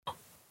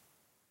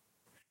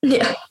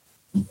Yeah.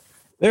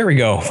 There we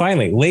go.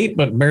 Finally, late,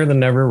 but better than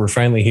never. We're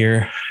finally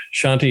here.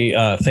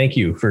 Shanti, thank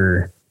you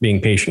for being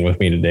patient with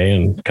me today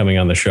and coming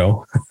on the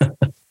show.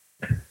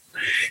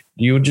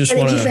 You just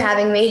Thank you for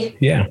having me.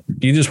 Yeah.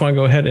 Do you just want to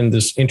go ahead and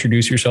just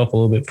introduce yourself a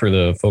little bit for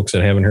the folks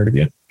that haven't heard of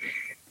you?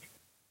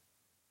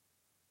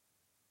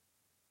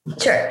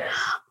 Sure.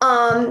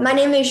 My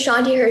name is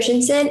Shanti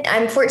Hershenson.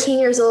 I'm 14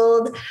 years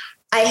old.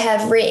 I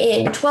have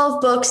written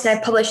 12 books and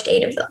I've published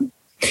 8 of them.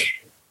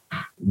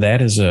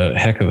 That is a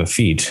heck of a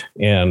feat.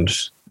 And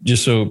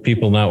just so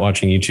people not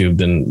watching YouTube,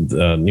 then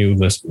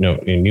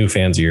new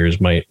fans of yours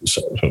might,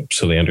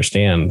 so they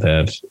understand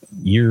that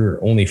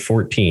you're only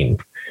 14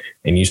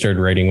 and you started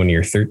writing when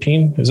you're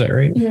 13. Is that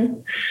right? Mm-hmm.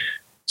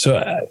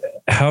 So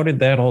how did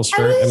that all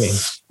start?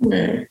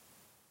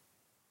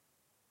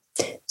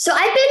 So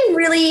I've been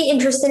really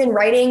interested in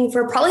writing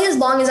for probably as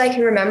long as I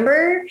can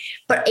remember,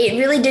 but it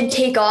really did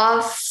take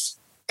off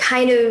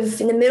kind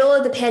of in the middle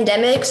of the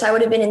pandemic. So I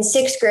would have been in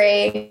 6th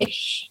grade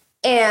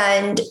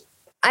and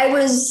I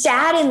was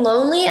sad and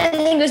lonely. I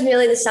think it was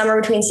merely the summer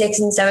between 6th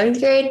and 7th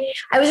grade.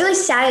 I was really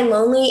sad and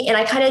lonely and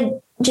I kind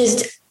of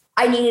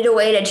I needed a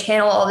way to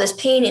channel all this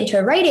pain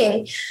into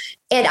writing.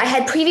 And I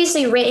had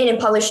previously written and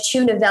published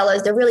 2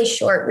 novellas. They're really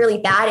short, really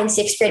bad in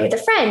 6th grade with a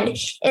friend.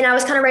 And I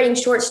was kind of writing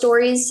short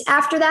stories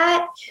after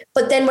that.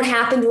 But then what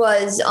happened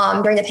was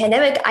during the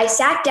pandemic, I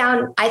sat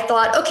down, I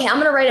thought, okay, I'm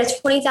going to write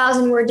a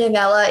 20,000 word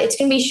novella. It's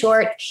going to be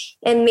short.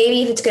 And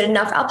maybe if it's good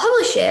enough, I'll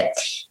publish it.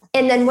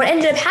 And then what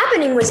ended up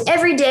happening was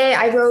every day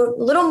I wrote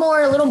a little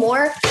more.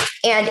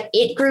 And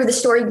it grew, the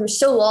story grew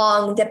so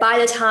long that by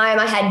the time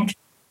I had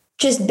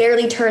just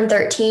barely turned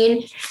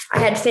 13, I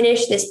had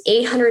finished this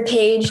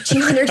 800-page,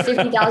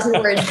 250,000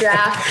 word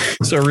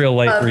draft. So a real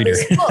light reader.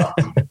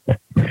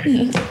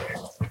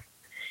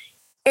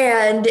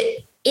 And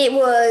it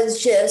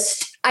was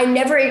just, I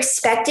never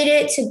expected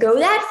it to go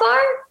that far.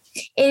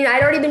 And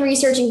I'd already been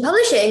researching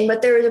publishing,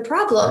 but there was a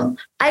problem.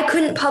 I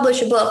couldn't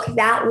publish a book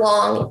that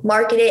long,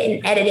 market it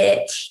and edit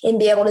it and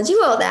be able to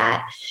do all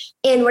that.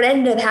 And what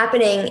ended up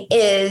happening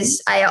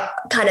is how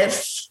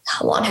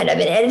long had I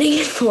been editing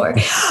it for?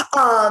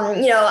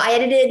 I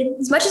edited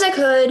as much as I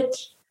could,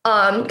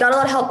 got a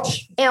lot of help.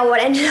 And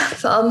what ended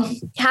up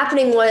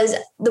happening was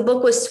the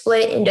book was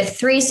split into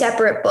 3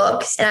 separate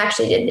books, and I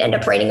actually did end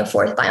up writing a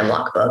 4th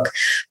Biomlock book,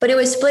 but it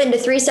was split into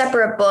 3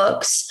 separate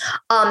books.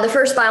 The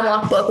first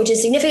Biomlock book, which is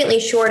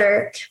significantly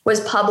shorter, was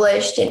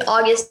published in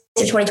August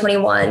of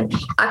 2021,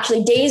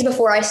 actually days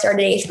before I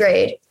started 8th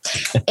grade.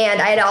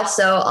 And I had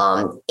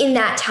also, in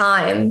that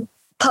time,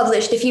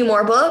 published a few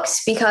more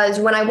books because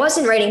when I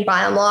wasn't writing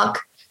Biomlock,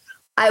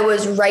 I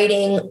was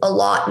writing a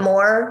lot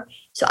more.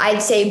 So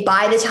I'd say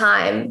by the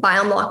time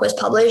Biomlock was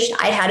published,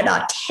 I had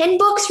about 10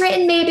 books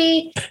written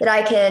maybe that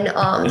I can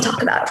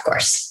talk about, of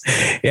course.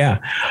 Yeah.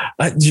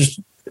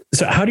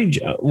 So how did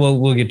you, well,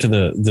 we'll get to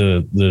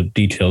the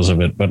details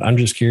of it, but I'm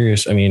just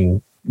curious. I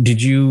mean,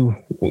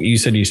 you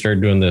said you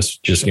started doing this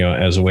just,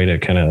 as a way to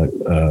kind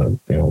of,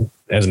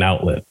 as an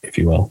outlet, if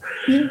you will.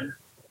 Mm-hmm.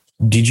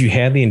 Did you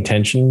have the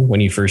intention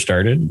when you first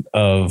started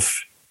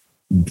of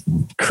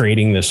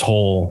creating this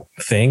whole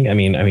thing? I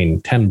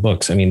mean, 10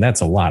 books,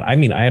 that's a lot. I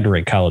had to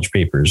write college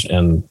papers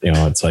and,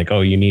 it's like, oh,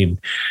 you need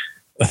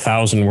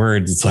 1,000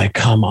 words. It's like,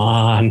 come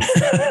on,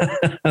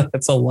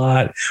 that's a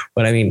lot.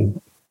 But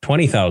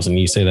 20,000,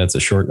 you say that's a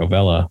short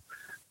novella.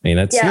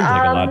 That seems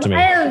like a lot to me.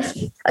 I have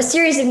a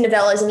series of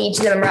novellas and each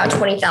of them are around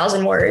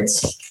 20,000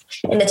 words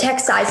and the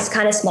text size is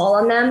kind of small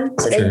on them.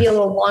 So they'd be a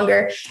little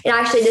longer. And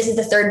actually this is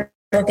the 3rd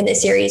book in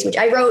this series, which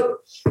I wrote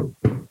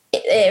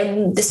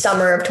in the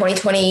summer of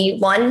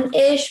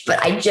 2021-ish,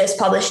 but I just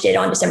published it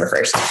on December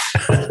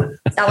 1st.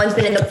 That one's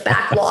been in the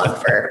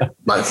backlog for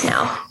months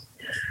now.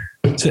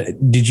 So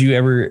did you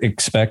ever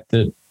expect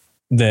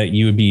that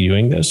you would be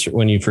doing this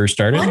when you first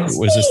started? Honestly,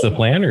 was this the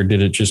plan or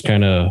did it just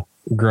kind of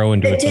grow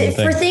into its own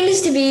thing? For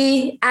things to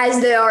be as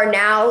they are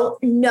now,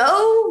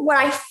 no. When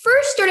I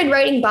first started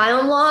writing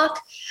Biomlock,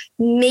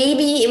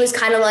 maybe it was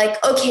kind of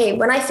like, okay,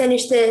 when I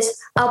finish this,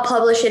 I'll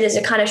publish it as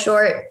a kind of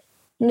short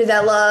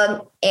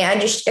novella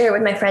and just share it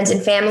with my friends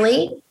and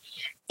family.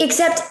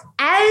 Except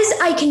as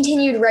I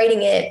continued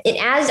writing it, and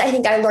as I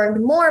think I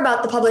learned more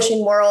about the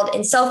publishing world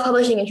and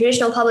self-publishing and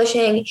traditional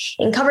publishing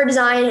and cover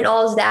design and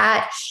all of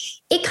that,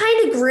 it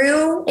kind of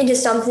grew into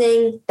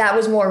something that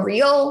was more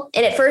real.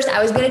 And at first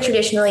I was going to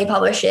traditionally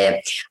publish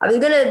it. I was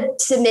going to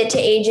submit to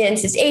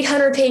agents this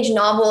 800-page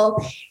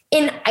novel.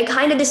 And I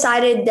kind of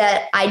decided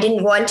that I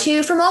didn't want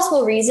to for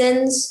multiple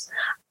reasons.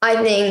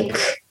 I think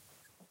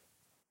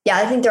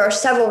there are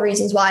several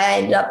reasons why I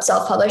ended up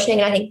self-publishing,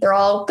 and I think they're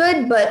all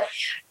good. But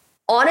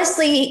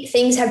honestly,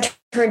 things have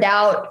turned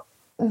out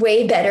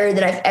way better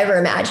than I've ever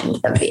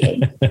imagined them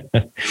being.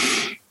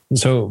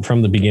 So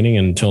from the beginning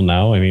until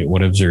now,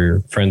 what have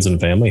your friends and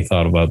family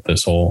thought about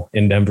this whole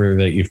endeavor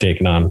that you've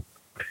taken on?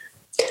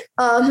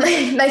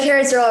 My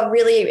parents are all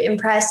really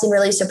impressed and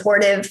really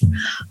supportive.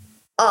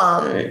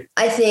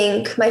 I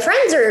think my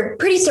friends are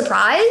pretty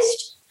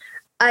surprised.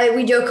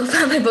 We joke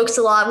about my books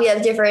a lot. We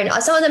have different,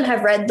 some of them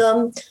have read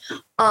them.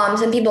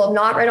 Some people have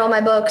not read all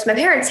my books. My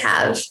parents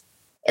have.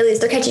 at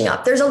least they're catching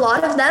up. There's a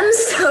lot of them,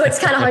 so it's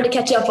kind of hard to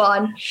catch up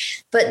on,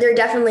 but they're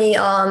definitely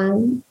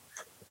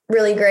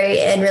really great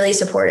and really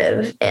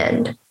supportive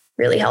and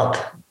really help.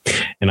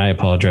 And I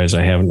apologize,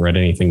 I haven't read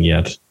anything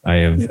yet. I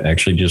have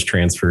actually just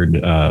transferred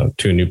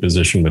to a new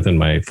position within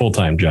my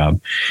full-time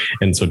job.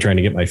 And so trying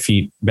to get my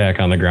feet back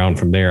on the ground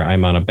from there,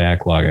 I'm on a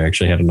backlog. I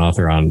actually had an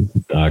author on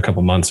a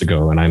couple months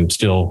ago, and I'm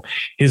still,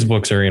 his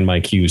books are in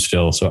my queue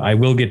still. So I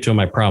will get to them,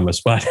 I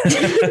promise. But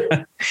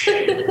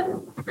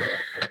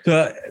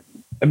so,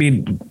 I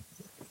mean,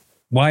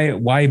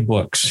 why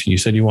books? You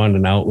said you wanted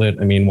an outlet.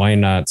 I mean, why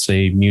not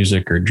say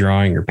music or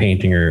drawing or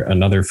painting or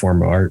another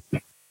form of art? I'm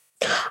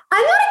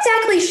not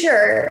exactly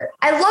sure.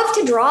 I love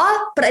to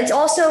draw, but it's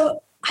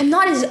also, I'm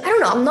not as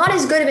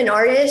good of an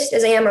artist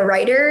as I am a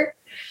writer.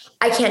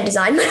 I can't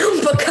design my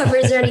own book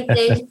covers or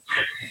anything.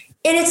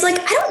 And it's like,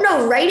 I don't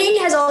know,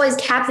 writing has always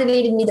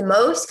captivated me the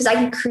most because I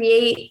can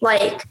create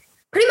like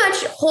pretty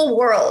much whole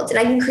worlds, and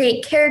I can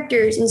create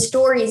characters and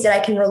stories that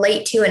I can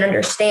relate to and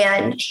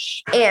understand.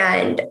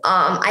 And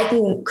I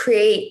can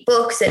create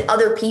books that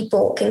other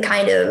people can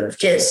kind of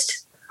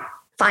just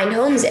find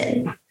homes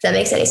in, if that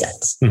makes any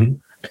sense. Mm-hmm.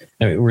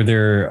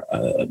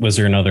 Was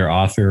there another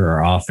author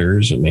or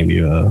authors, maybe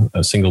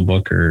a single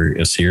book or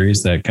a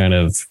series that kind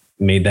of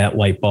made that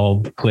light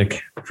bulb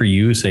click for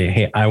you? Say,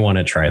 hey, I want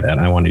to try that.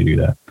 I want to do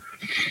that.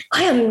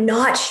 I am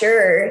not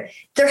sure.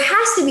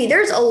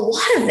 There's a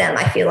lot of them,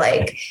 I feel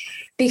like,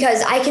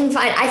 because I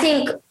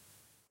think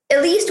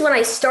at least when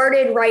I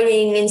started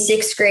writing in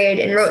 6th grade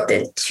and wrote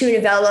the 2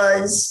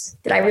 novellas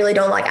that I really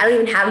don't like, I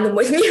don't even have them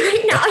with me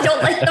right now. I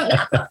don't like them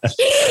that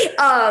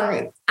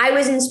much. I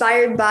was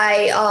inspired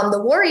by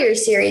the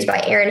Warriors series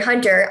by Aaron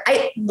Hunter.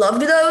 I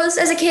loved those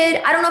as a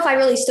kid. I don't know if I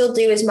really still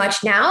do as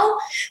much now,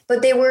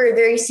 but they were a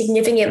very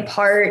significant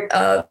part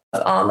of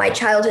my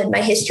childhood,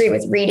 my history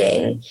with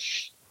reading.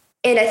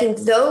 And I think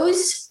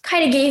those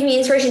kind of gave me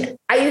inspiration.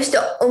 I used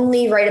to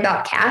only write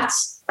about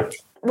cats.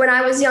 When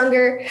I was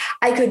younger,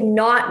 I could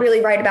not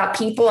really write about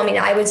people. I mean,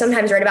 I would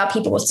sometimes write about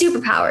people with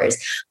superpowers.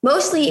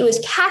 Mostly it was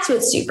cats with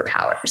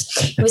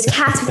superpowers. It was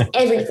cats with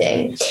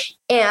everything.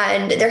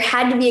 And there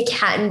had to be a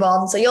cat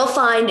involved. So you'll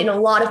find in a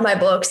lot of my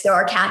books, there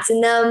are cats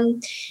in them.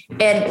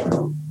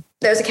 And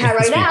there's a cat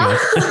right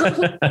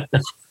now.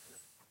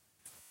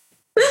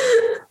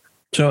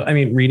 So, I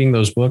mean, reading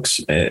those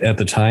books at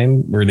the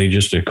time, were they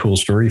just a cool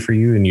story for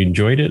you and you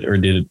enjoyed it? Or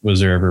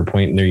was there ever a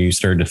point in there you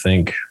started to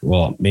think,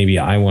 well, maybe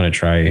I want to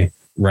try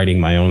writing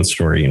my own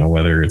story,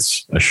 whether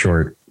it's a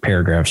short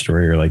paragraph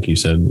story or, like you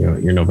said,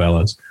 your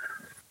novellas?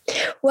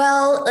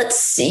 Well, let's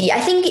see. I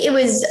think it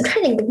was, I'm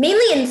trying to think,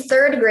 mainly in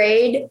 3rd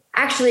grade,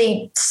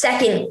 actually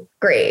 2nd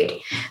grade,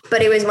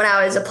 but it was when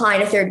I was applying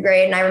to 3rd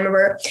grade. And I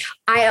remember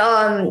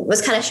I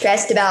was kind of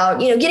stressed about,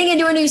 getting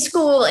into a new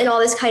school and all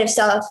this kind of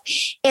stuff.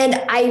 And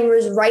I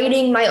was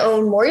writing my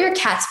own Warrior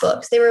Cats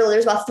books.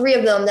 There's about 3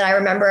 of them that I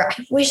remember.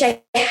 I wish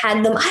I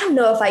had them. I don't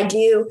know if I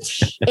do.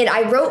 And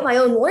I wrote my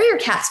own Warrior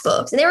Cats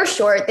books, and they were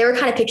short. They were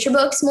kind of picture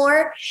books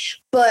more,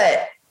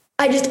 but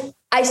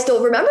I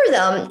still remember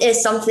them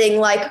as something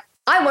like,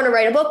 I want to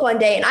write a book one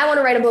day and I want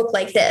to write a book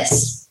like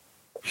this.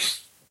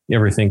 You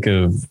ever think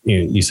of,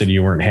 you said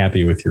you weren't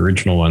happy with your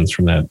original ones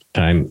from that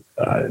time.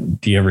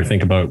 Do you ever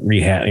think about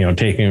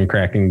taking them,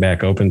 cracking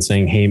back open,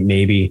 saying, hey,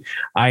 maybe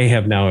I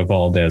have now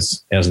evolved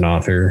as an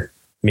author.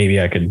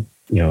 Maybe I could,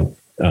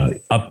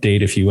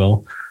 update, if you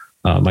will,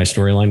 my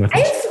storyline with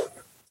this?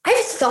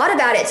 I've thought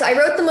about it. So I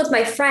wrote them with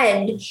my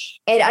friend,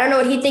 and I don't know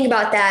what he'd think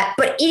about that,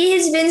 but it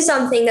has been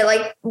something that,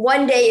 like,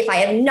 one day if I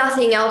have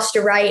nothing else to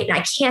write and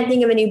I can't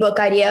think of a new book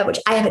idea, which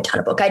I have a ton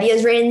of book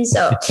ideas written,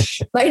 so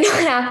might not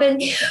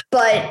happen.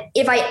 But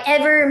if I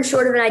ever am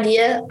short of an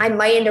idea, I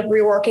might end up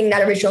reworking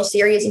that original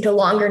series into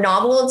longer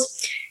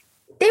novels.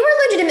 They were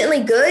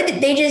legitimately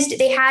good.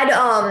 They had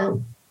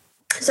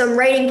some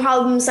writing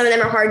problems. Some of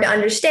them are hard to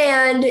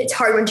understand. It's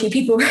hard when 2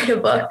 people write a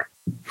book.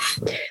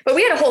 But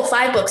we had a whole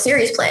 5-book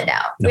series planned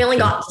out. We only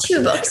got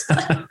 2 books.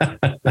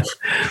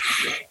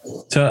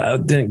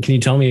 So then can you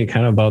tell me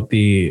kind of about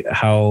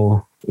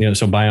so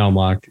Biome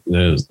Lock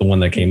is the one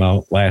that came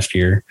out last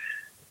year.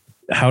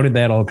 How did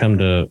that all come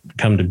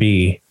to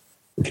be?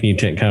 Can you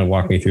kind of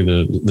walk me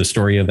through the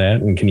story of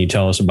that? And can you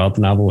tell us about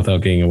the novel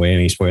without giving away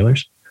any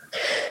spoilers?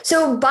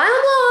 So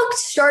Biome Lock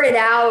started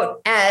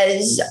out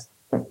as,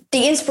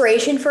 the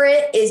inspiration for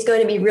it is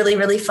going to be really,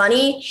 really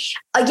funny.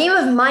 A game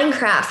of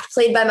Minecraft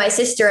played by my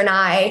sister and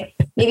I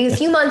maybe a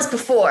few months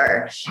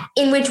before,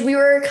 in which we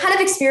were kind of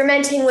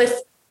experimenting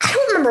with, I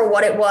don't remember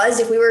what it was.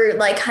 If we were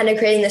like kind of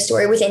creating the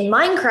story within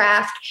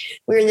Minecraft,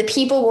 where the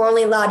people were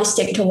only allowed to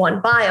stick to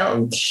one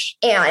biome.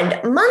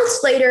 And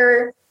months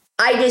later,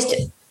 I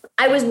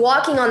was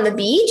walking on the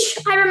beach,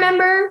 I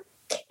remember,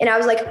 and I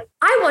was like,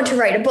 I want to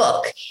write a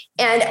book.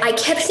 And I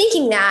kept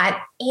thinking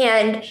that.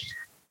 And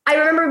I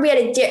remember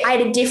I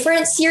had a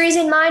different series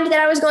in mind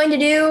that I was going to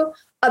do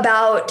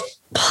about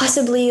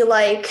possibly,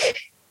 like,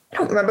 I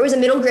don't remember, it was a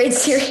middle grade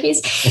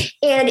series.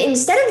 And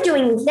instead of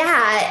doing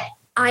that,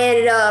 I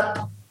ended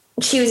up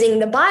choosing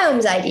the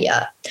biomes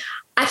idea.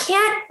 I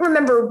can't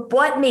remember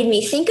what made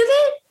me think of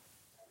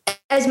it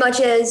as much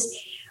as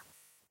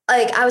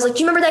like, I was like, do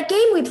you remember that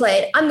game we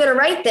played? I'm going to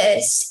write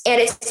this.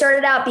 And it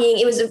started out being,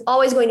 it was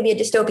always going to be a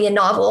dystopian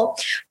novel,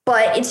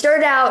 but it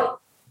started out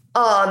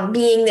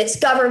being this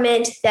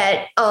government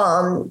that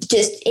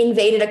just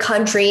invaded a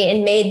country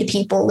and made the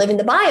people live in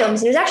the biomes.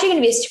 And it was actually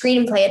going to be a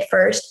screenplay at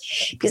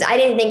first because I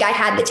didn't think I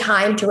had the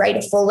time to write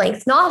a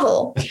full-length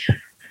novel.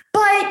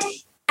 But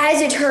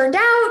as it turned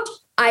out,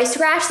 I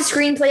scratched the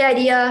screenplay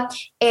idea,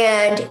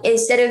 and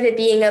instead of it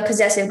being a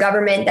possessive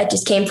government that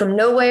just came from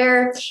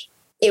nowhere,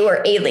 it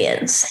were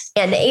aliens.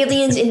 And the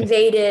aliens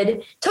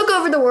invaded, took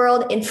over the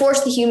world, and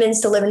forced the humans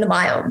to live in the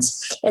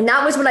biomes. And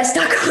that was what I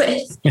stuck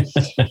with.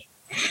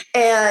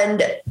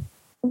 And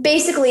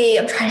basically,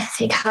 I'm trying to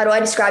think, how do I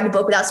describe the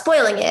book without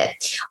spoiling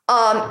it?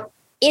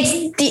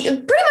 It's pretty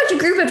much a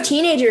group of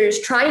teenagers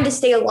trying to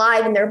stay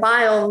alive in their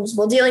biomes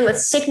while dealing with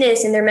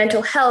sickness and their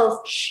mental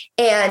health.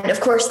 And of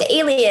course, the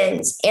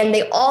aliens, and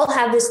they all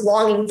have this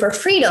longing for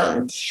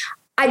freedom.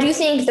 I do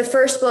think the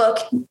first book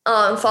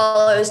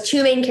follows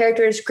two main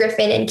characters,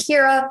 Griffin and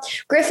Kira.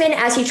 Griffin,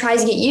 as he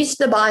tries to get used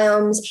to the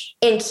biomes,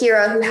 and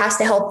Kira, who has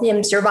to help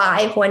him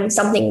survive when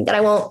something that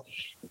I won't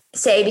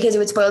say because it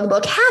would spoil the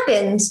book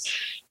happens.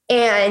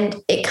 And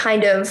it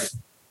kind of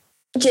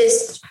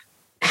just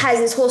has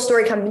this whole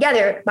story come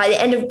together. By the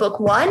end of book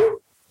 1,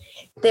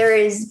 there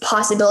is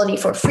possibility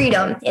for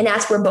freedom. And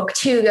that's where book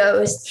 2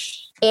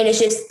 goes. And it's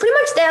just pretty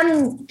much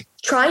them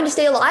trying to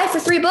stay alive for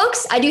 3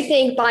 books. I do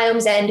think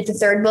Biomes End, the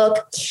third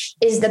book,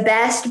 is the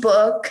best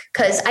book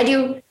because I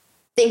do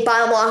think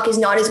Biome Lock is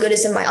not as good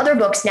as some of my other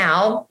books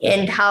now,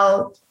 and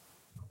how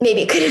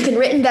maybe it could have been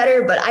written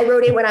better, but I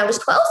wrote it when I was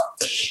 12.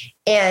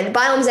 And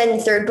Biomes End,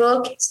 the third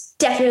book, is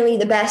definitely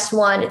the best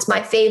one. It's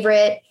my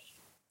favorite.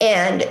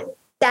 And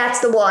that's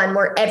the one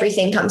where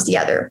everything comes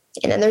together.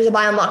 And then there's a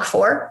Biome Lock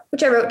 4,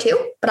 which I wrote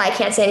too, but I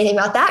can't say anything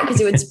about that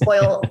because it would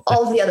spoil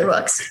all of the other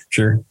books.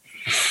 Sure.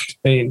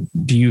 I mean,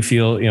 do you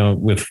feel,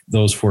 with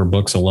those 4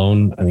 books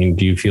alone, I mean,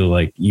 do you feel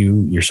like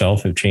you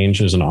yourself have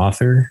changed as an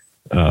author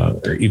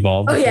or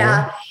evolved? Oh,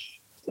 yeah.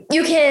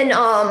 You can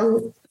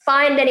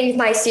find any of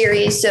my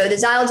series, so the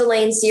Xyle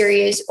Delaine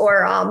series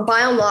or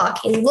Biome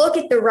Lock, and look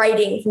at the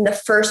writing from the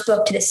first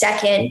book to the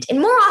second.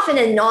 And more often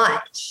than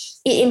not,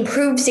 it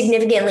improves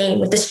significantly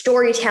with the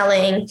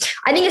storytelling.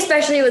 I think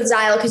especially with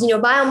Xyle, because,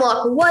 Biome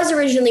Lock was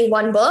originally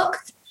 1 book.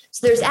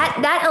 So there's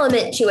that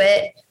element to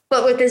it.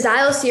 But with the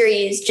Xyle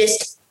series,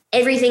 just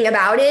everything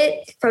about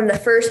it from the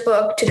first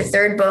book to the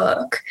third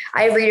book,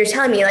 I have readers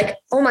telling me like,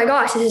 oh my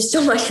gosh, this is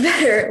so much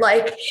better.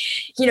 Like,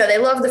 they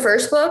love the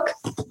first book,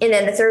 and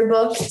then the third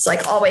book, it's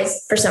like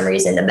always, for some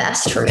reason, the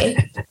best for me.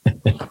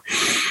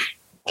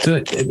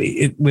 So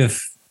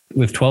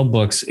with 12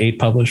 books, 8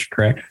 published,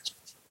 correct?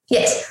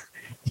 Yes.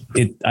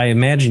 I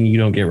imagine you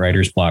don't get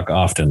writer's block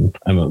often,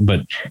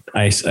 but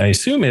I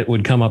assume it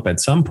would come up at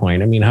some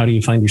point. I mean, how do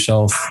you find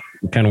yourself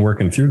kind of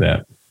working through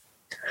that?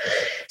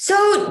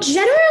 So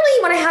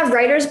generally when I have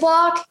writer's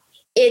block,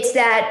 it's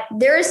that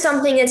there is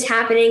something that's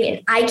happening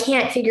and I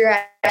can't figure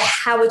out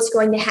how it's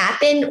going to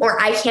happen, or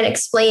I can't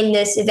explain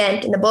this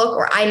event in the book,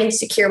 or I'm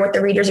insecure what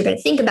the readers are going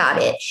to think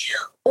about it.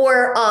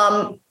 Or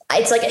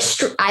it's like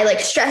I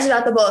stress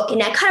about the book,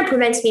 and that kind of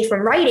prevents me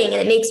from writing, and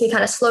it makes me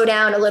kind of slow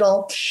down a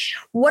little.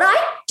 What I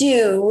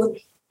do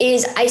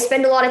is I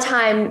spend a lot of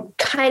time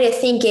kind of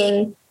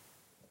thinking,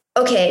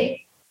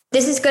 okay,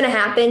 this is going to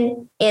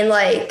happen, and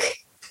like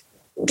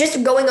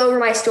just going over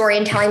my story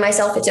and telling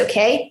myself it's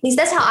okay. At least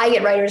that's how I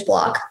get writer's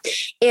block.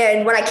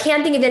 And when I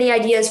can't think of any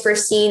ideas for a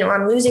scene, or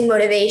I'm losing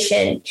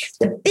motivation,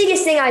 the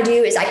biggest thing I do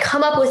is I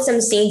come up with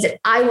some scenes that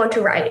I want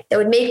to write that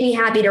would make me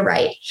happy to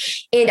write.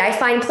 And I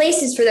find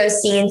places for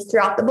those scenes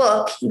throughout the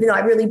book, even though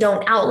I really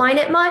don't outline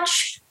it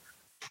much.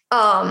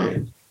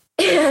 And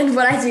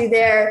what I do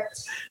there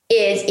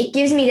is it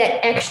gives me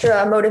that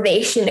extra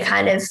motivation to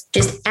kind of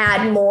just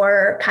add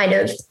more kind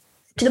of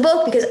to the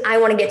book, because I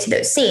want to get to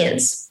those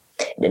scenes.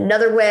 In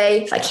another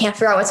way, if I can't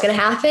figure out what's going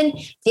to happen,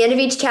 at the end of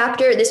each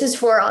chapter, this was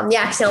for The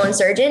Accidental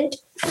Insurgent.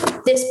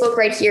 This book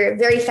right here,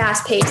 very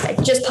fast paced. I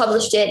just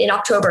published it in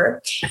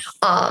October.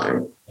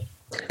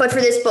 But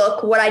for this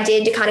book, what I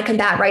did to kind of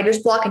combat writer's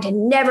block and to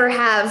never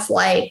have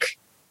like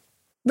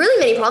really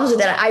many problems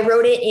with it, I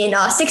wrote it in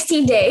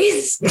 16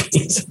 days.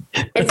 It's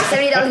a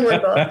 70,000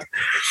 word book.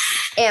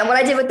 And what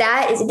I did with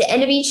that is at the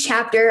end of each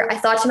chapter, I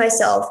thought to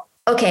myself,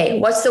 okay,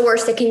 what's the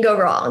worst that can go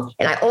wrong?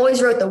 And I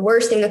always wrote the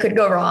worst thing that could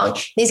go wrong.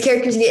 These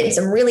characters get in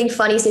some really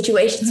funny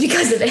situations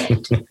because of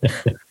it.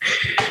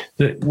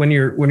 When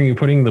you're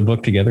putting the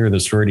book together, the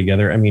story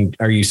together, I mean,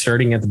 are you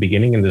starting at the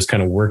beginning and just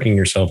kind of working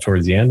yourself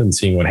towards the end and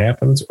seeing what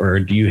happens?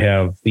 Or do you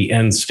have the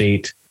end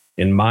state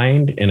in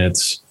mind and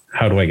it's,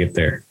 how do I get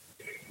there?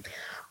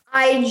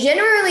 I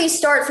generally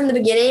start from the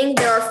beginning.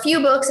 There are a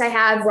few books I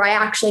have where I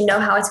actually know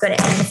how it's going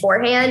to end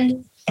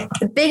beforehand.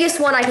 The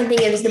biggest one I can think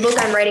of is the book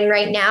I'm writing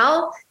right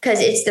now, because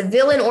it's the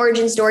villain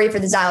origin story for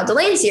the Xyle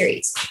Delaine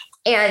series.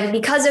 And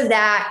because of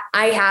that,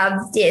 I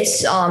have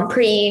this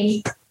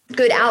pretty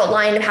good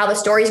outline of how the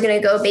story is going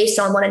to go based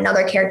on what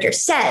another character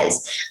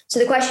says. So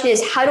the question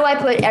is, how do I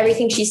put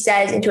everything she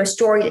says into a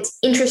story that's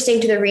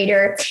interesting to the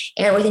reader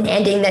and with an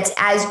ending that's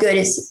as good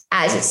as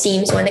it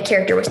seems when the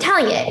character was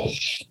telling it?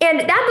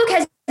 And that book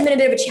has been a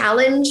bit of a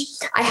challenge.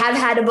 I have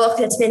had a book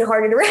that's been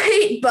harder to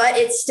write, but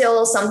it's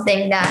still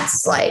something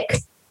that's like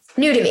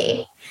new to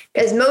me,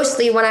 because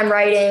mostly when I'm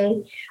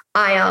writing,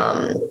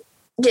 I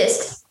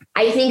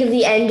think of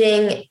the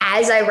ending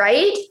as I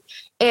write.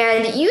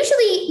 And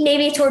usually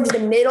maybe towards the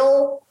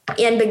middle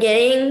and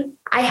beginning,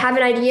 I have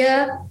an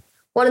idea.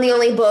 One of the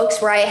only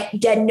books where I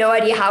had no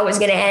idea how it was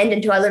going to end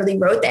until I literally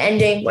wrote the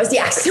ending was The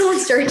Accidental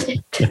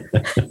Insurgent.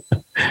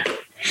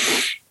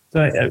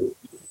 So,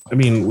 I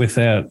mean, with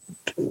that,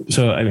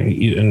 so I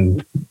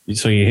mean,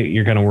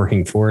 you're kind of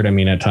working for it. I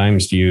mean, at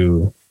times, have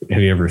you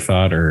ever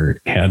thought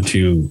or had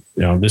to,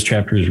 this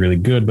chapter is really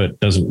good, but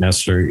doesn't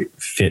necessarily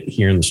fit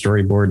here in the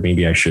storyboard.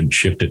 Maybe I should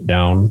shift it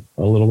down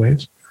a little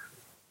ways.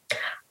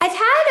 I've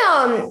had,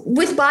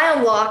 with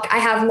BioLock, I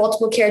have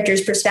multiple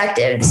characters'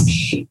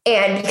 perspectives.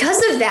 And because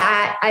of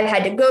that, I've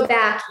had to go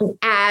back and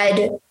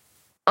add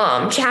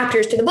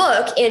chapters to the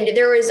book. And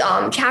there was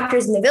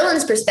chapters in the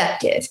villain's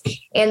perspective.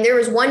 And there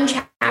was one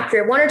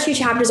or two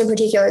chapters in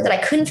particular that I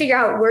couldn't figure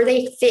out where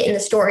they fit in the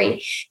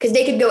story, because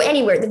they could go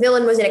anywhere. The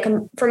villain was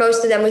for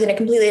most of them was in a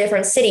completely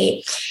different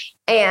city.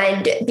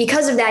 And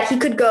because of that, he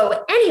could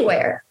go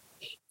anywhere.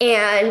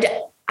 And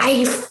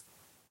I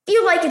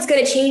feel like it's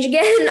going to change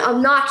again.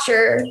 I'm not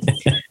sure.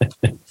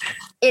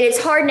 And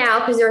it's hard now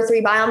because there are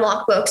 3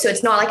 BioLock books. So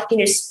it's not like you can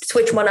just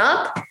switch one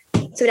up.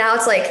 So now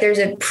it's like there's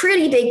a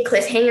pretty big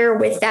cliffhanger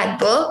with that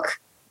book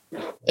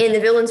in the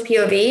villain's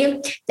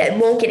POV that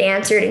won't get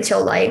answered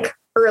until like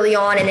early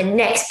on in the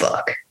next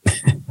book.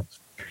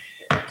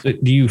 So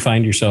do you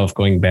find yourself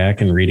going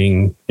back and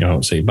reading,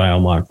 say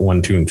BioLock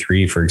 1, 2, and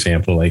 3, for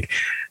example, like,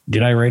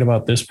 did I write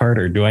about this part,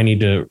 or do I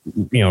need to,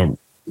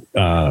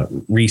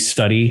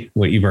 restudy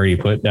what you've already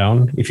put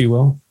down, if you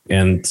will?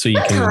 And so you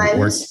can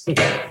work.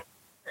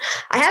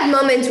 I have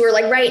moments where,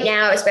 like right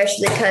now,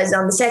 especially because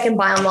the second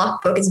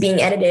BioLock book is being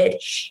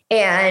edited,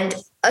 and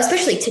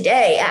especially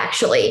today,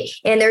 actually,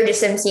 and there are just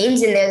some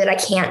scenes in there that I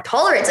can't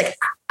tolerate. It's like,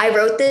 I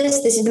wrote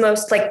this. This is the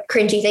most like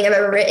cringy thing I've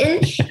ever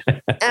written.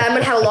 I'm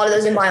going to have a lot of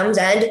those in Biome's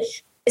End,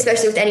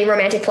 especially with any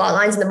romantic plot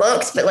lines in the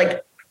books. But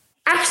like,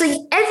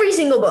 actually, every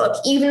single book,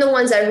 even the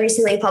ones I've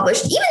recently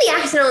published, even The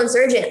Accidental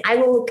Insurgent,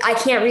 I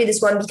can't read this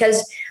one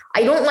because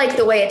I don't like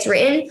the way it's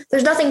written.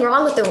 There's nothing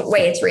wrong with the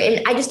way it's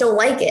written. I just don't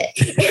like it.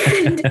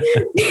 And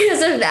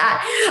because of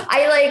that,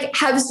 I like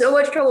have so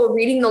much trouble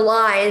reading the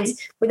lines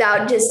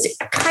without just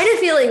kind of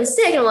feeling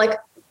sick. And I'm like,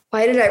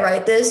 why did I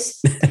write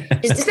this?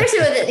 Just especially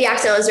with The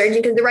Accidental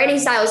Insurgent, because the writing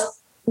style is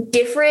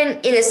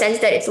different in the sense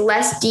that it's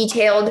less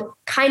detailed,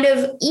 kind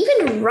of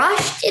even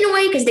rushed in a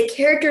way, because the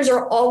characters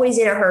are always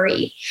in a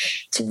hurry.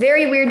 It's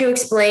very weird to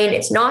explain.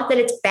 It's not that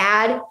it's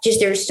bad, just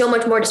there's so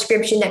much more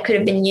description that could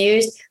have been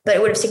used, but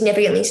it would have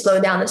significantly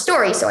slowed down the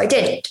story, so I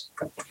didn't.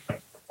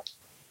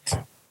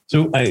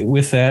 So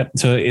with that,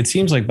 so it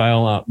seems like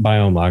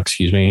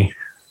BioLock,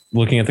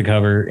 looking at the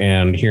cover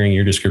and hearing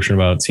your description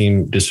about it,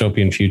 seeing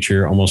dystopian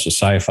future, almost a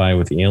sci-fi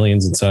with the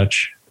aliens and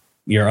such.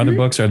 Your other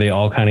books, are they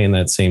all kind of in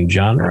that same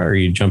genre? Or are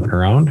you jumping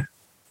around?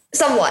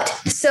 Somewhat.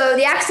 So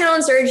The Accidental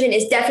Insurgent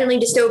is definitely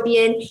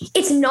dystopian.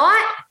 It's not,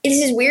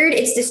 this is weird,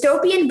 it's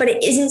dystopian, but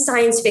it isn't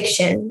science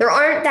fiction.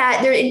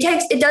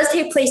 It does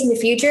take place in the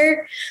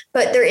future,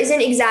 but there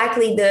isn't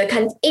exactly the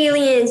kind of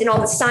aliens and all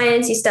the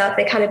sciencey stuff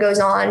that kind of goes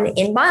on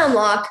in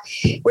BioLock,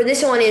 where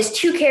this one is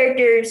 2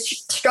 characters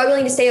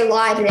struggling to stay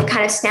alive in a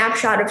kind of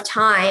snapshot of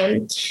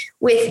time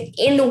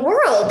within the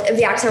world of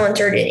The Accidental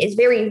Insurgent. It's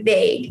very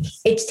vague.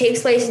 It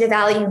takes place in a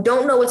valley. You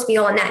don't know what's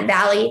beyond that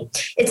valley.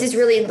 It's this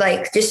really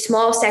like just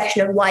small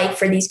section of life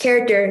for these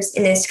characters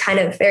in this kind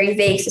of very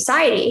vague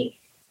society.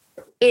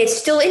 And it's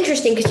still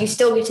interesting because you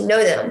still get to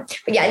know them.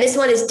 But yeah, this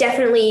one is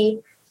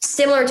definitely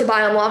similar to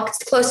BioLock. It's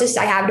the closest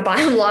I have to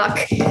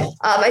BioLock.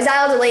 My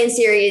Xylem Delane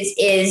series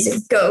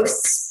is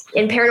ghosts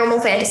in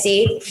paranormal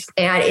fantasy,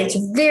 and it's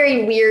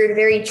very weird,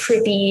 very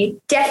trippy,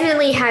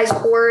 definitely has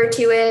horror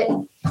to it.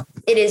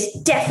 It is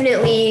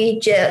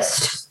definitely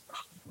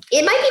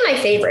it might be my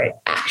favorite,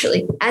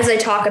 actually. As I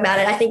talk about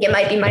it, I think it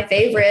might be my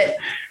favorite.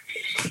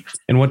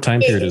 And what time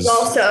period is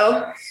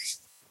also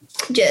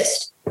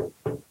just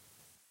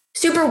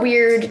super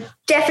weird.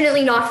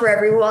 Definitely not for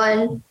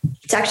everyone.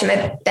 It's actually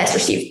my best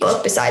received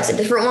book besides a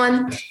different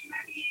one. And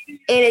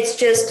it's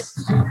just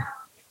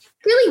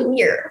really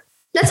weird.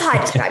 That's how I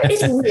describe it.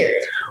 It's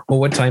weird. Well,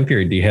 what time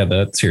period do you have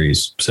that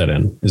series set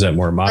in? Is that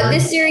more modern?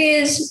 This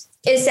series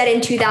is set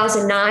in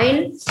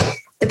 2009.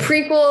 The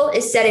prequel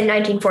is set in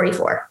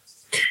 1944.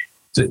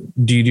 So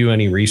do you do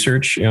any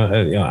research?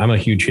 I'm a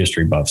huge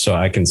history buff, so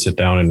I can sit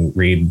down and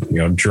read,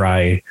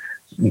 dry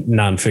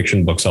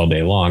nonfiction books all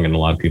day long. And a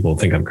lot of people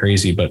think I'm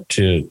crazy, but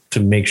to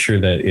make sure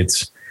that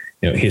it's,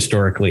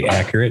 historically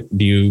accurate,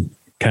 do you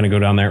kind of go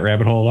down that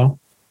rabbit hole at all?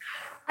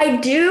 I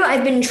do.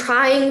 I've been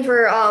trying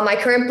for my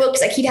current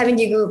books. I keep having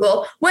to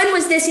Google, when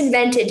was this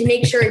invented, to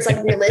make sure it's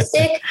like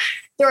realistic.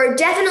 There are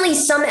definitely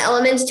some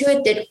elements to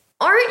it that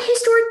aren't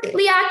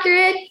historically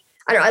accurate.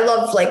 I don't know, I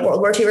love like World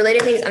War II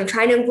related things. I'm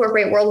trying to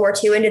incorporate World War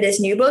II into this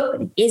new book,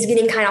 but it is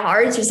getting kind of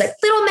hard. So it's like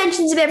little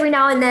mentions of every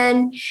now and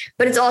then,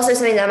 but it's also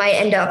something that I might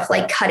end up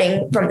like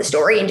cutting from the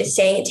story and just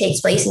saying it takes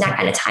place in that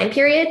kind of time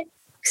period.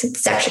 Because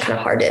it's actually kind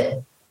of hard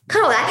to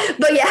kind of that.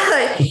 But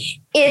yeah,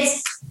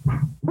 it's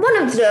one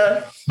of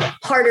the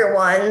harder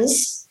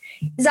ones.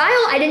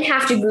 Xyle, I didn't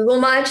have to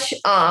Google much.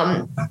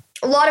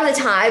 A lot of the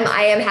time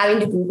I am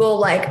having to Google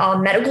like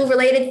medical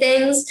related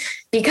things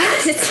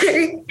because it's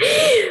very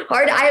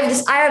hard. I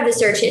have the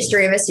search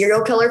history of a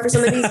serial killer for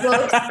some of these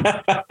books.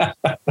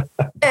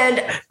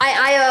 And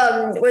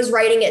I was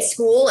writing at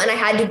school and I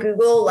had to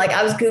Google, like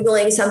I was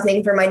Googling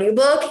something for my new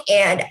book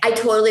and I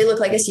totally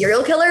look like a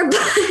serial killer,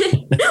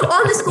 but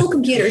on the school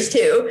computers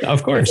too.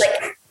 Of course.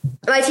 Like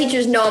my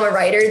teachers know I'm a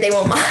writer. They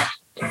won't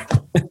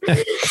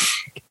mind.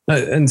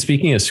 And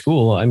speaking of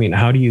school, I mean,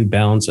 how do you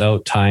balance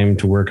out time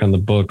to work on the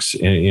books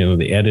and, you know,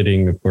 the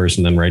editing, of course,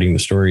 and then writing the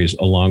stories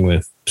along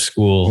with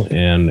school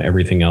and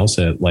everything else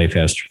that life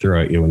has to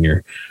throw at you when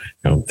you're,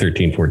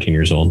 13, 14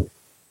 years old?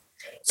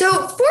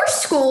 So for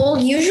school,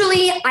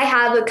 usually I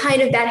have a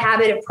kind of bad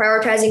habit of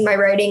prioritizing my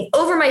writing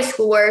over my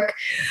schoolwork.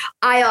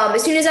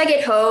 As soon as I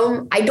get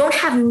home, I don't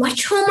have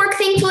much homework,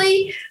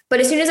 thankfully, but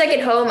as soon as I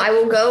get home, I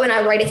will go and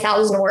I write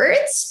 1,000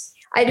 words.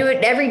 I do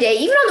it every day.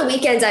 Even on the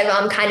weekends, I've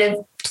kind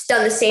of just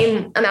done the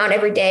same amount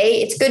every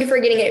day. It's good for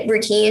getting it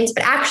routines,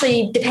 but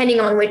actually, depending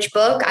on which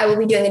book, I will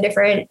be doing a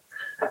different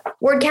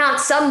word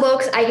count. Some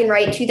books I can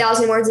write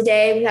 2,000 words a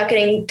day without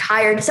getting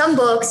tired. Some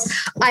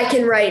books I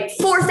can write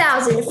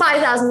 4,000 to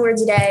 5,000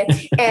 words a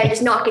day and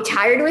just not get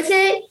tired with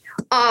it.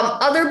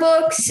 Other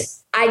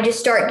books, I just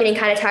start getting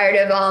kind of tired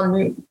of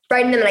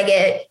writing them and I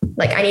get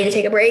like, I need to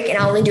take a break and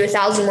I only do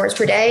 1,000 words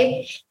per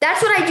day.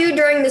 That's what I do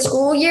during the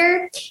school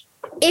year.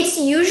 It's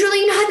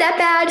usually not that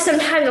bad.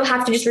 Sometimes I'll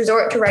have to just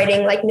resort to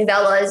writing like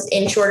novellas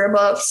in shorter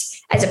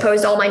books as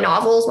opposed to all my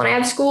novels when I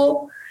have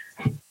school.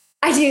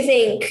 I do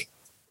think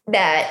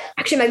that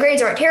actually my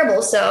grades aren't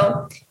terrible,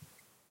 so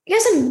I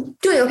guess I'm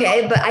doing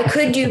okay, but I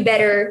could do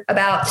better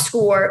about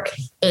schoolwork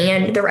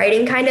and the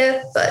writing kind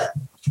of, but.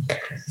 I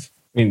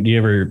mean, do you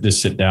ever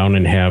just sit down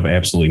and have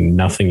absolutely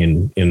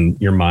nothing in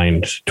your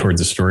mind towards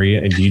the story?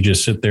 And do you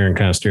just sit there and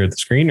kind of stare at the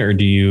screen, or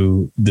do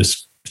you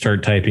just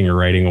start typing or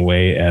writing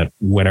away at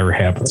whatever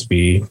happens to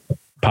be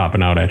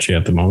popping out at you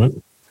at the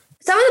moment?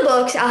 Some of the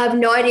books, I'll have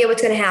no idea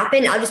what's going to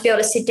happen. I'll just be able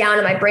to sit down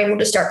and my brain will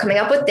just start coming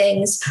up with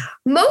things.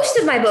 Most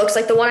of my books,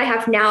 like the one I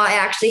have now, I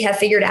actually have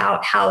figured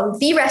out how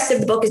the rest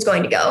of the book is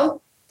going to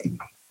go.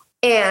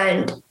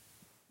 And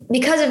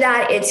because of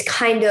that, it's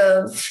kind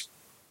of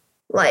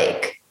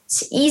like,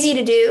 it's easy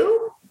to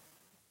do.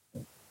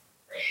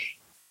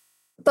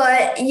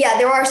 But yeah,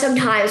 there are some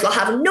times I'll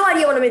have no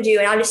idea what I'm going to do.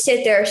 And I'll just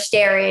sit there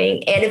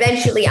staring. And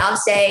eventually I'll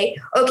say,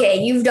 okay,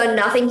 you've done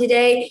nothing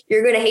today.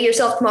 You're going to hate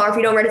yourself tomorrow if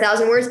you don't write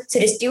 1,000 words. So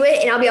just do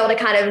it. And I'll be able to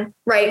kind of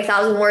write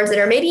 1,000 words that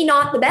are maybe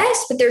not the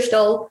best, but they're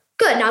still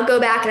good. And I'll go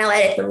back and I'll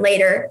edit them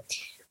later.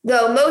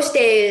 Though most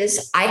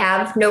days I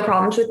have no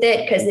problems with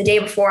it because the day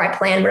before I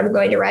plan what I'm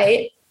going to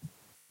write.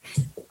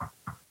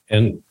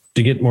 And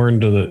to get more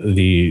into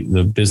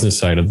the business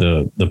side of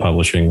the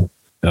publishing,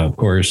 of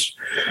course,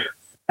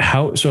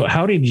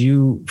 How did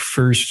you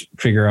first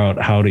figure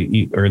out how to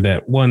eat, or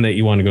that one that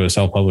you want to go to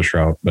self-published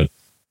route, but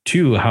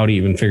two, how to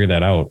even figure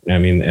that out? I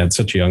mean, at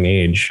such a young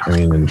age, I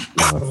mean,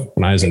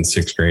 when I was in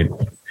 6th grade,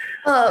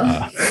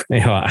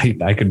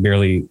 I could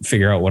barely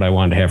figure out what I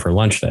wanted to have for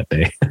lunch that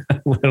day,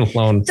 let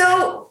alone.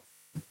 So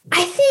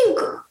I think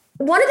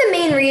one of the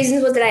main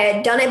reasons was that I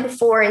had done it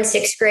before in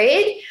 6th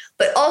grade,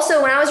 but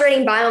also when I was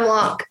writing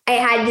Biome-Lock, I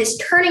had this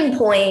turning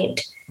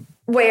point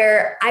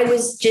where I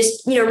was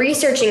just,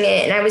 researching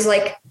it and I was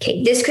like,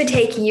 okay, this could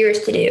take years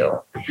to do.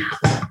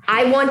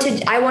 I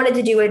wanted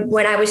to do it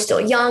when I was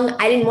still young.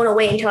 I didn't want to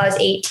wait until I was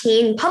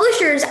 18.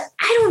 Publishers,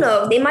 I don't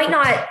know, they might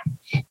not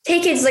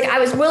take it. It's like I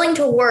was willing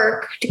to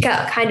work to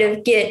kind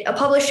of get a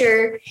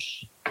publisher.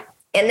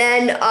 And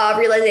then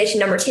realization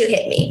number 2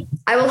 hit me.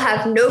 I will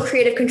have no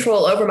creative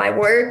control over my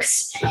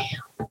works.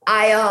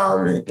 They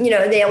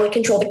only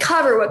control the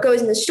cover, what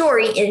goes in the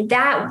story. And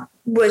that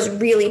was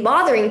really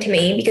bothering to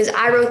me because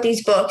I wrote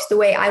these books the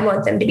way I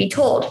want them to be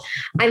told.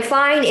 I'm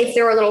fine if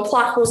there are little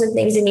plot holes and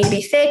things that need to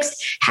be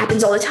fixed,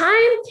 happens all the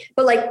time.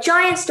 But like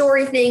giant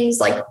story things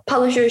like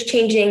publishers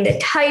changing the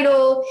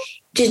title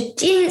just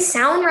didn't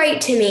sound right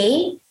to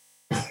me.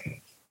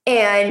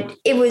 And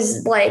it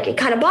was like, it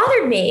kind of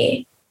bothered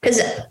me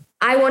because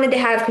I wanted to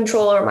have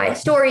control over my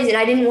stories and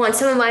I didn't want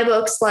some of my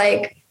books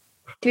like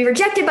to be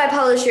rejected by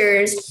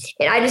publishers.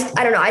 And I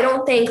don't know. I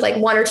don't think like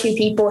 1 or 2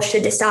 people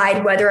should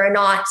decide whether or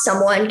not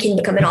someone can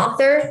become an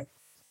author.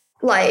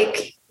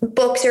 Like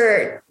books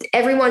are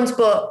everyone's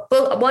book.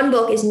 One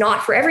book is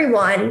not for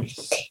everyone.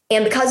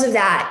 And because of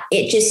that,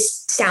 it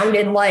just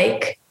sounded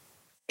like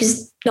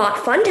just not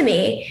fun to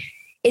me.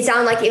 It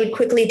sounded like it would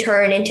quickly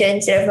turn into,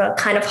 instead of a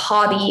kind of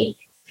hobby,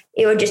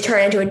 it would just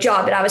turn into a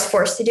job that I was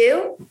forced to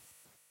do.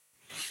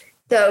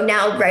 though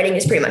now writing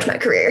is pretty much my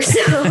career.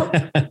 So,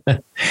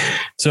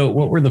 so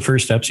what were the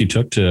first steps you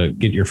took to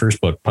get your first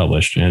book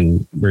published?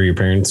 And were your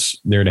parents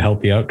there to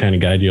help you out, kind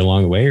of guide you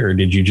along the way? Or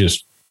did you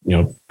just,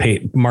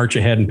 march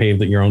ahead and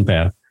pave your own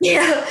path?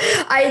 Yeah,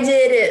 I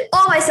did it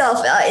all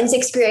myself in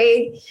sixth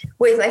grade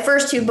with my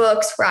first two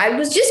books, where I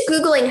was just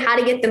Googling how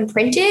to get them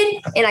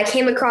printed. And I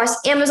came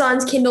across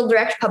Amazon's Kindle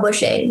Direct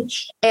Publishing.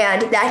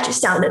 And that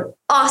just sounded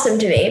awesome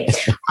to me.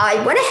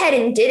 I went ahead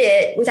and did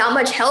it without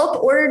much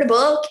help, ordered a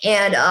book,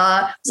 and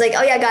was like,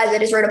 oh yeah, guys, I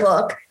just wrote a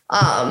book.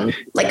 I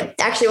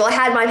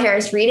had my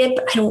parents read it,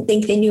 but I don't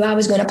think they knew I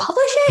was going to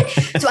publish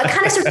it. So I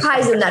kind of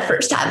surprised them that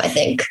first time, I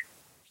think.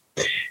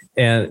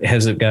 And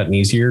has it gotten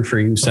easier for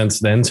you since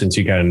then, since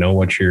you got to know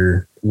what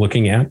you're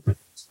looking at?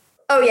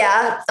 Oh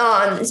yeah.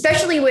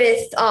 Especially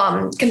with,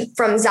 from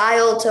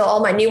Xyle to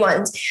all my new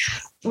ones.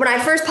 When I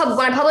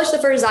published the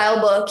first Xyle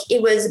book,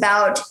 it was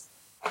about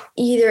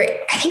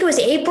I think it was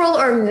April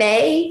or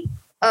May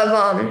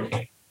of,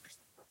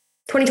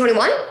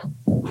 2021.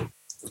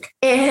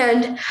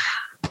 And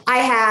I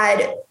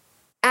had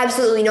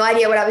absolutely no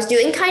idea what I was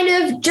doing, kind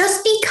of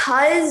just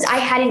because I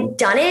hadn't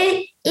done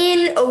it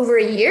in over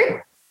a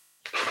year.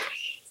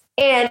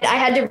 And I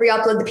had to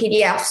re-upload the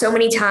PDF so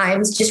many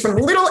times just from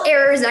little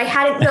errors that I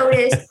hadn't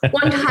noticed.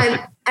 One time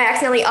I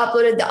accidentally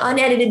uploaded the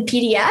unedited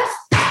PDF.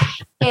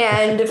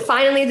 And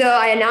finally, though,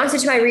 I announced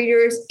it to my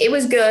readers. It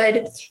was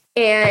good.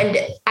 And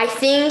I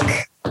think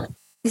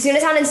it's going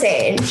to sound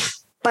insane,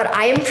 but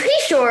I am pretty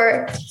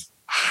sure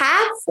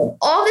half of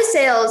all the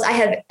sales I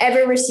have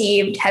ever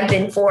received have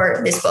been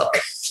for this book.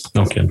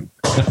 Okay.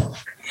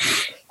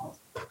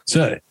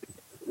 So,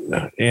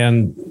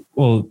 and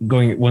well,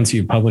 once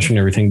you publish and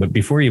everything, but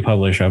before you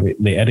publish,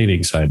 the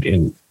editing side,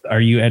 are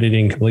you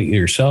editing completely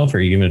yourself? Or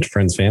are you giving it to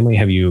friends, family?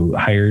 Have you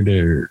hired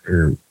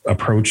or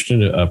approached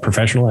a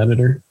professional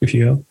editor, if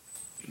you have?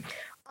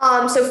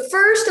 So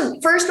first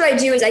what I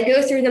do is I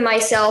go through them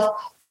myself.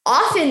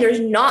 Often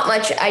there's not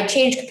much I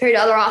change compared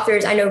to other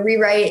authors. I know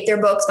rewrite their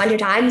books a bunch of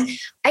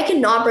times. I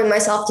cannot bring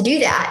myself to do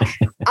that.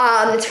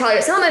 It's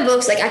probably some of my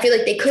books, like I feel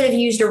like they could have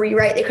used a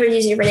rewrite, they could have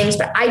used different things,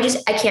 but I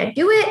can't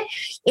do it.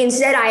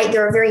 Instead,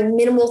 there are very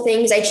minimal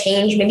things I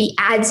change, maybe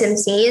add some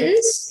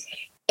scenes.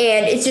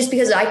 And it's just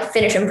because I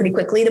finish them pretty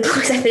quickly. The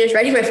books I finish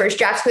writing my first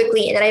drafts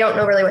quickly, and then I don't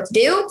know really what to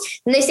do.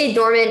 And they stay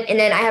dormant. And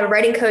then I have a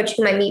writing coach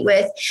whom I meet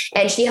with,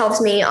 and she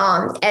helps me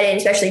edit,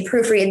 especially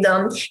proofread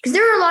them. Because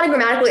there are a lot of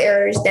grammatical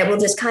errors that will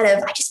just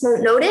I just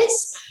won't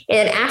notice.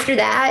 And after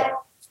that,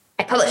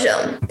 I publish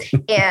them.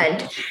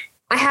 And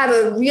I have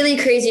a really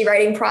crazy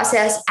writing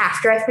process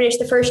after I finish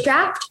the first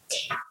draft.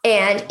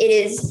 And it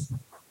is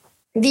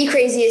the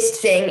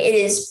craziest thing. It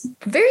is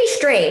very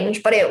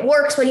strange, but it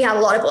works when you have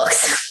a lot of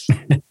books.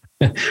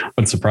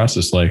 What's the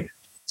process like?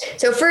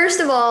 So first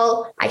of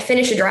all, I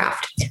finish a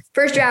draft.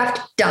 First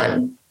draft,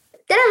 done.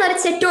 Then I let it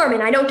sit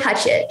dormant. I don't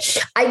touch it.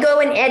 I go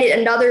and edit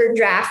another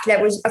draft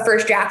that was a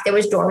first draft that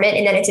was dormant,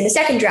 and then it's in the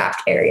second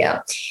draft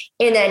area.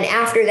 And then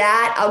after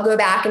that, I'll go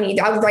back and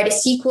I'll write a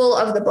sequel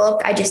of the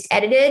book I just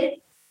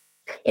edited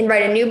and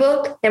write a new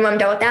book. Then when I'm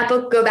done with that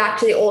book, go back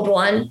to the old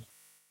one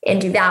and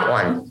do that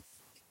one.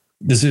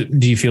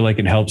 Do you feel like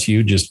it helps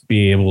you just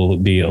be able to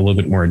be a little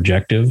bit more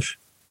objective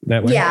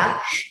that way? Yeah,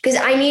 because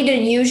I need to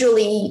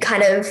usually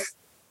kind of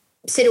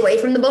sit away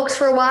from the books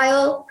for a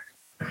while.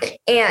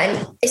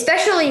 And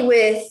especially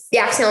with The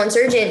Accidental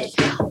Insurgent,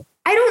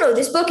 I don't know,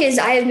 this book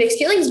I have mixed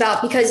feelings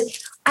about,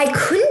 because I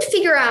couldn't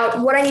figure out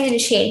what I needed to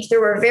change.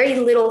 There were very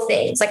little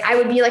things. Like I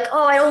would be like,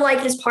 oh, I don't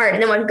like this part.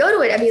 And then when I'd go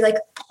to it, I'd be like,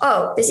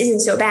 oh, this isn't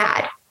so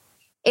bad.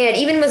 And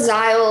even with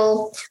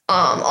Xyle,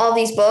 all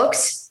these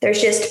books, there's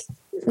just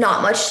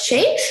not much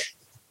change.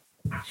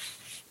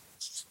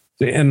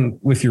 And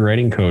with your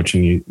writing coach,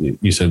 and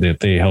you said that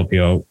they help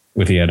you out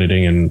with the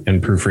editing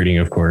and proofreading,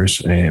 of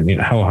course. I mean,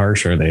 how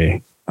harsh are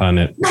they on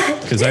it?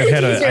 Because I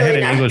had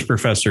an English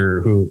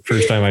professor who,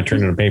 first time I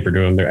turned in a paper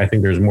to him, I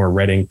think there's more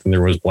red ink than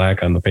there was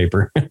black on the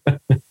paper.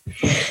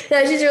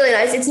 No, she's really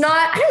nice. It's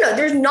not, I don't know,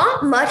 there's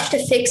not much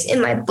to fix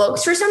in my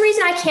books. For some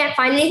reason, I can't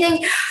find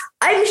anything.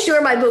 I'm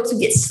sure my books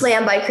would get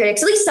slammed by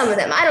critics, at least some of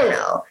them. I don't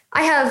know.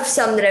 I have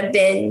some that have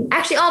been,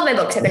 actually all of my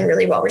books have been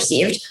really well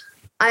received.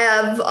 I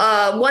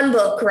have one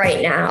book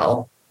right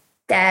now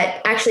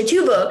actually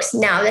two books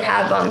now that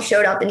have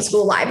showed up in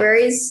school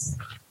libraries.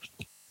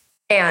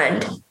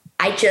 And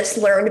I just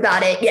learned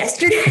about it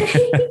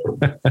yesterday.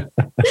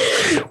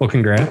 Well,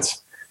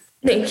 congrats.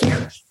 Thank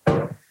you.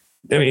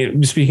 I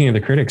mean, speaking of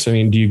the critics, I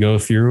mean, do you go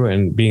through,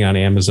 and being on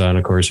Amazon,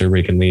 of course,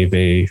 everybody can leave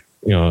a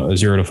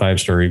 0 to 5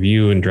 star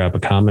review and drop a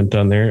comment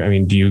on there. I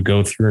mean, do you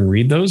go through and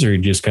read those, or you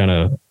just kind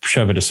of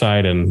shove it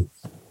aside and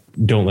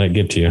don't let it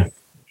get to you?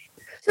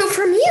 So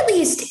for me, at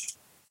least,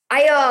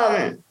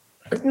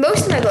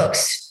 most of my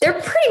books, they're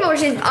pretty much,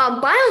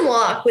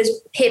 Biounlock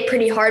was hit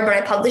pretty hard when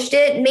I published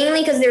it,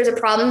 mainly because there was a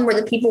problem where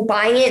the people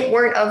buying it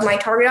weren't of my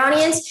target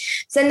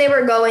audience. So then they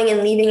were going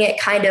and leaving it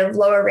kind of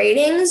lower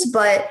ratings,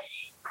 but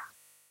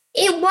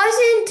it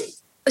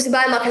wasn't, so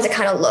Biounlock has a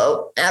kind of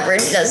low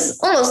average. It's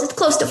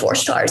close to 4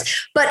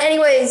 stars. But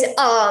anyways,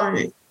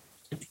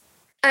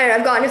 I don't know,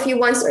 I've gotten a few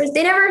 1-stars.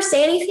 They never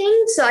say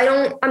anything,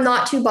 so I'm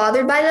not too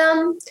bothered by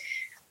them.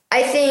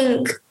 I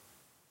think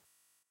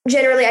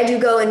generally I do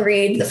go and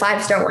read the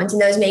 5-star ones,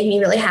 and those make me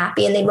really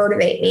happy and they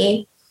motivate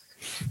me.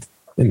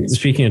 And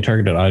speaking of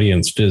targeted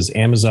audience, does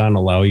Amazon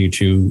allow you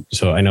to,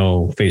 so I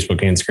know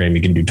Facebook, Instagram,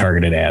 you can do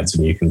targeted ads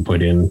and you can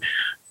put in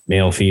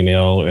male,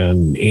 female,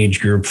 and age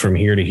group from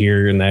here to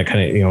here and that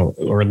kind of,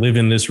 or live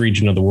in this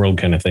region of the world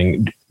kind of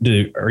thing.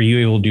 Are you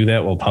able to do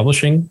that while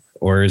publishing,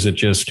 or is it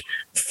just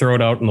throw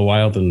it out in the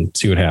wild and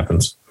see what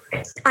happens?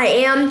 I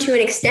am, to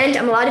an extent.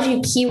 I'm allowed to do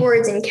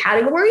keywords and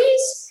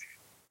categories,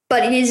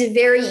 but it is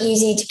very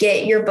easy to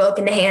get your book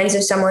in the hands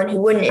of someone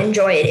who wouldn't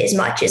enjoy it as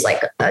much as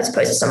opposed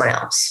to someone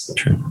else.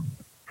 True.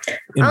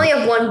 I only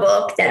have one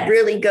book that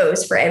really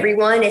goes for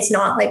everyone. It's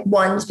not like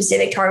one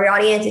specific target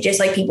audience. It's just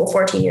like people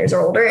 14 years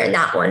or older, and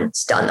that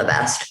one's done the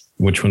best.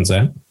 Which one's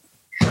that?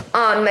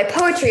 My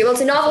poetry. Well,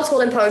 it's a novel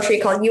told in poetry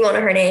called You Won't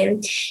Know Her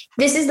Name.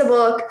 This is the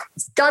book.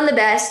 It's done the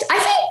best. I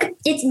think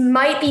it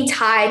might be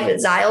tied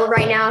with Xyle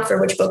right now for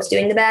which book's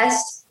doing the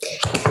best.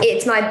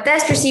 It's my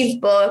best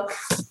received book,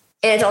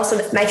 and it's also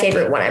my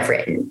favorite one I've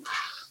written.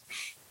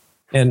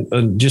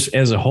 And just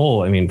as a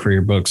whole, I mean, for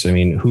your books, I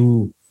mean,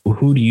 who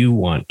do you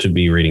want to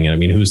be reading it? I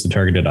mean, who's the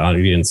targeted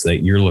audience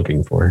that you're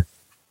looking for?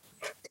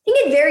 I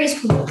think it varies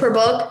per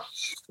book.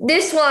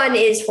 This one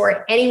is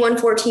for anyone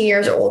 14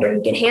 years or older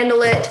who can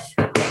handle it.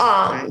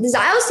 The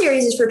Xyle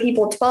series is for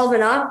people 12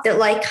 and up that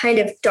like kind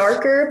of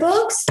darker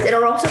books that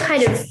are also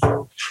kind of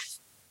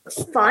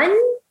fun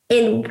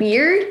and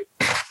weird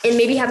and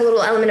maybe have a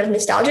little element of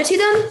nostalgia to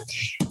them.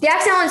 The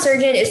Accidental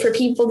Insurgent is for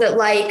people that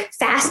like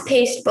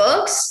fast-paced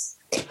books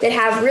that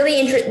have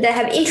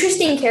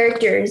interesting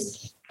characters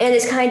and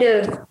this kind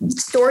of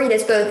story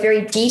that's both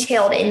very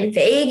detailed and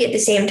vague at the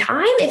same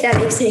time. If that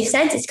makes any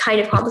sense, it's kind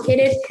of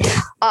complicated.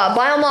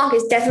 Biomock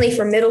is definitely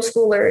for middle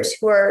schoolers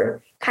who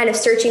are kind of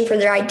searching for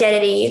their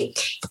identity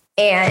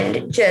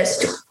and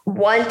just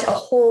want a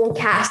whole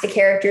cast of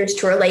characters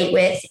to relate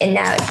with and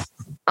that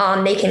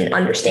they can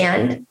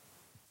understand.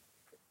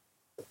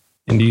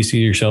 And do you see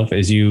yourself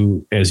as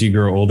you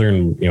grow older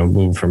and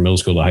move from middle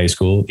school to high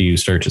school? Do you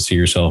start to see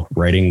yourself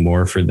writing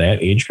more for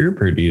that age group,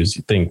 or do you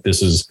think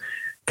this is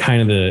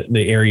kind of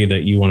the area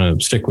that you want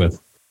to stick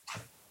with?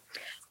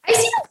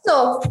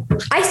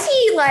 I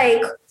see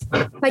like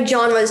my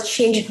genres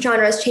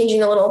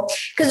changing a little,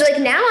 because like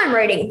now I'm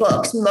writing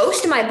books.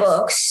 Most of my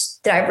books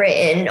that I've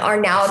written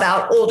are now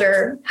about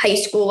older high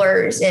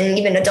schoolers and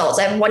even adults.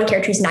 I have one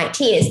character who's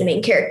 19 is the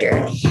main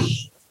character.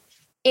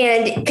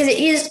 And because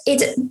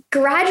it's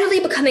gradually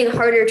becoming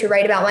harder to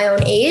write about my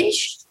own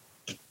age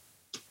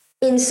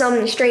in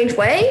some strange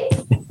way.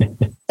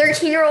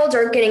 13-year-olds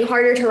are getting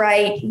harder to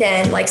write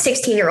than like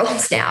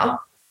 16-year-olds now.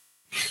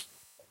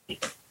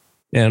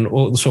 And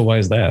so why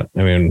is that?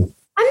 I mean,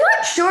 I'm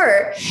not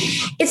sure.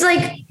 It's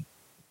like,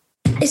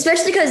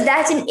 especially because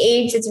that's an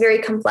age that's very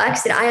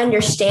complex that I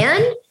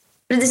understand.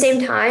 But at the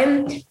same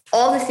time,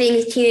 all the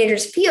things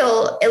teenagers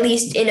feel, at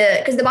least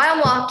because the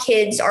Biomock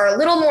kids are a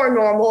little more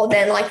normal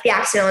than like the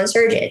Accidental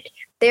Insurgent.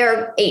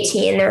 They're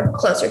 18, they're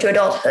closer to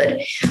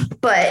adulthood.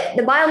 But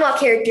the Biomock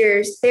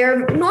characters,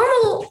 they're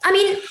normal. I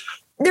mean,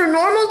 they're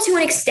normal to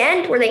an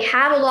extent where they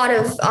have a lot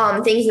of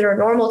things that are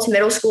normal to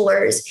middle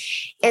schoolers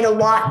and a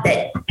lot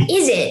that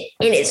isn't.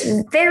 And it's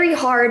very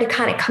hard to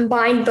kind of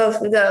combine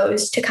both of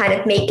those to kind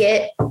of make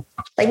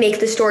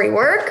the story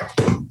work.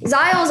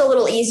 Xyle is a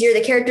little easier.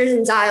 The characters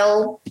in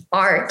Xyle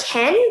are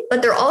 10,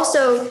 but they're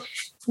also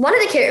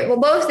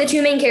both the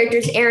two main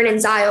characters, Aaron and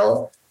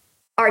Xyle,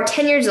 are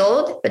 10 years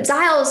old, but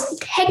Xyle's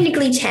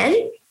technically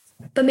 10,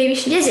 but maybe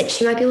she isn't.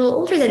 She might be a little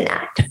older than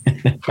that.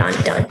 Dun,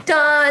 dun,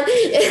 dun.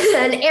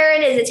 And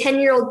Aaron is a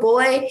 10-year-old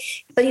boy,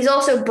 but he's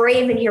also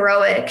brave and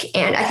heroic.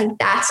 And I think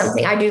that's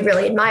something I do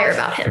really admire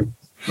about him.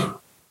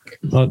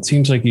 Well, it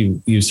seems like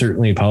you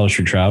certainly polished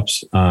your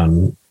chops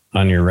on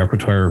your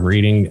repertoire of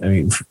reading. I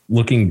mean,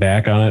 looking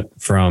back on it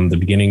from the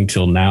beginning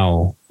till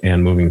now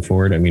and moving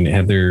forward, I mean,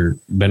 have there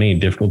been any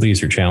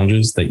difficulties or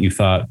challenges that you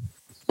thought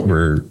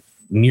were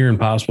near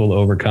impossible to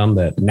overcome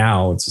that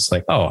now it's just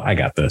like, oh, I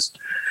got this?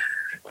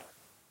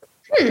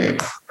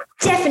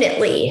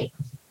 Definitely.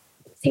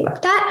 Think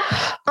about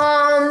that.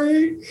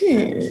 I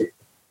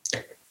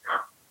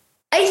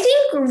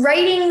think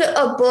writing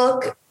a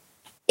book,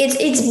 it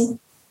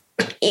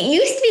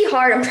used to be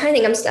hard. I'm trying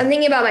to think. I'm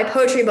thinking about my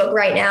poetry book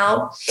right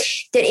now,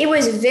 that it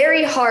was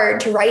very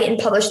hard to write and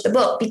publish the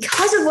book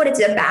because of what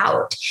it's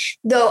about.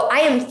 Though I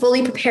am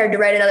fully prepared to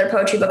write another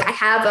poetry book. I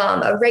have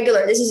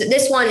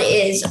this one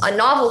is a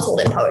novel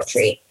told in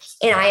poetry.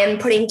 And I am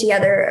putting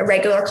together a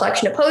regular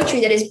collection of poetry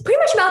that is pretty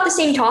much about the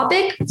same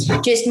topic,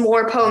 just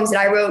more poems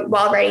that I wrote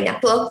while writing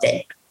that book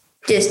that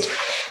just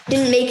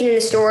didn't make it in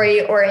the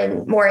story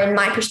or more in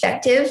my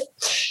perspective.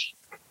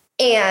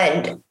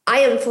 And I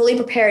am fully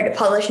prepared to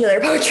publish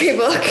another poetry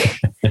book.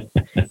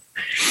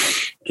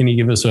 Can you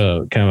give us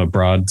a kind of a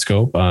broad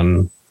scope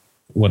on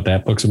what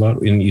that book's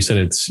about? And you said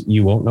it's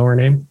You Won't Know Her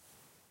Name?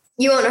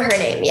 You Won't Know Her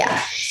Name, yeah.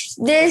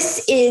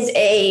 This is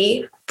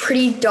a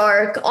pretty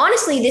dark.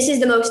 Honestly, this is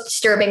the most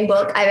disturbing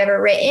book I've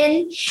ever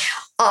written.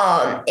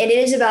 And it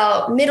is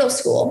about middle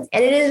school,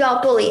 and it is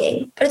about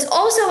bullying, but it's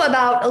also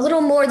about a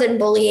little more than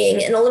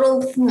bullying, and a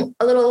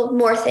little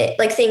more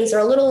things are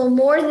a little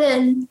more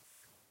than,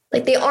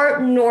 like, they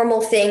aren't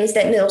normal things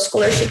that middle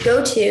schoolers should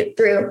go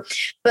through,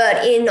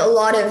 but in a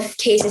lot of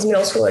cases,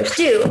 middle schoolers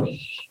do.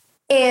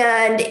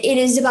 And it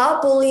is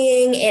about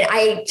bullying, and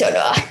I don't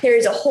know,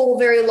 there's a whole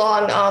very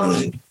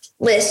long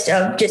list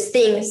of just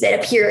things that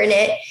appear in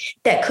it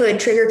that could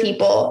trigger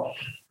people.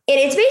 And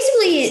it's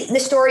basically the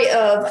story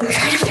of, I'm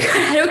trying to figure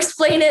out how to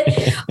explain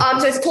it.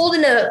 So it's told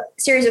in a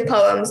series of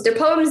poems. They're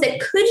poems that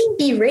could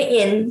be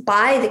written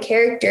by the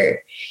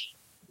character.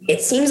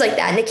 It seems like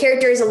that. And the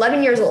character is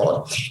 11 years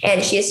old,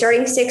 and she is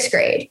starting 6th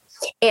grade.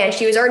 And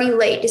she was already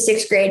late to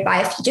 6th grade by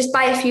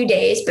a few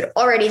days, but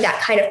already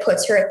that kind of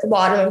puts her at the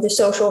bottom of the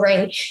social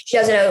ring. She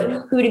doesn't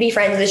know who to be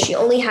friends with. She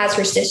only has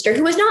her sister,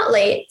 who is not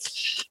late.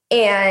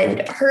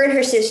 And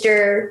her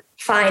sister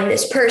find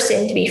this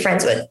person to be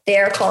friends with. They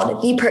are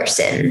called the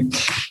person.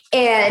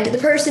 And the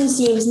person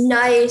seems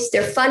nice.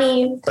 They're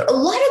funny, but a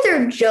lot of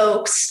their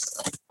jokes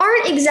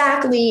aren't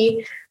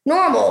exactly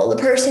normal. The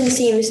person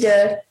seems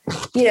to,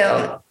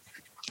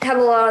 have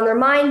a lot on their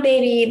mind,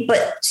 maybe,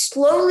 but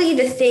slowly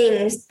the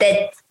things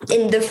that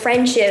in the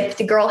friendship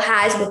the girl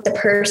has with the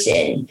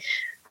person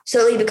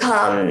slowly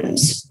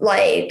becomes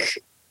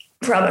like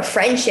from a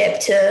friendship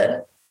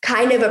to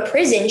kind of a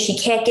prison. She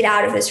can't get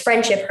out of this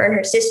friendship, her and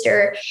her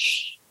sister.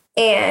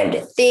 And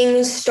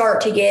things start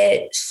to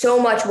get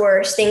so much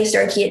worse. Things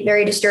start to get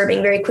very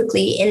disturbing very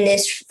quickly in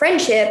this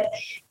friendship,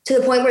 to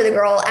the point where the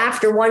girl,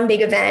 after one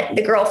big event,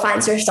 the girl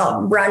finds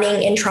herself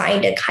running and trying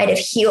to kind of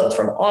heal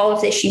from all of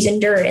this she's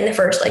endured in the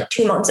first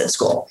 2 months of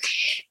school.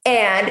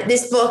 And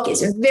this book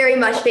is very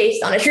much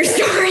based on a true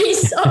story.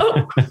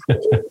 So,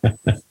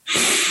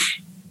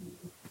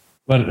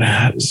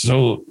 but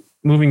so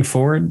moving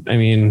forward, I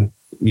mean,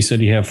 you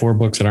said you have 4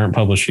 books that aren't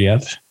published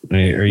yet.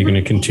 Are you going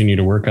to continue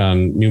to work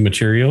on new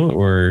material,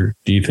 or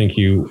do you think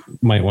you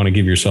might want to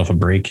give yourself a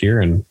break here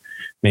and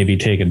maybe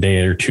take a day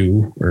or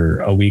 2 or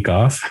a week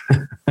off?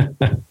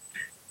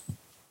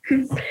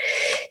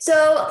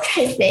 So I'm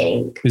trying to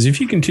think. Because if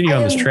you continue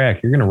on this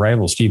track, you're going to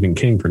rival Stephen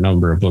King for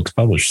number of books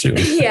published soon.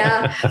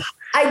 Yeah,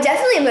 I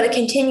definitely am going to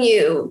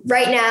continue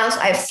right now. So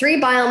I have 3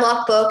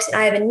 Biomock books, and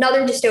I have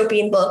another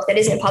dystopian book that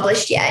isn't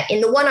published yet.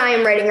 And the one I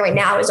am writing right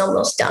now is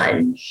almost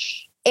done.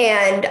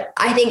 And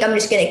I think I'm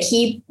just going to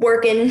keep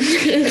working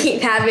and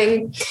keep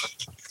having,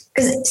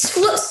 because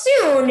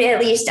soon,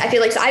 at least, I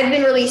feel like, so I've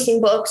been releasing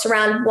books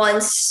around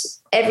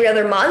once every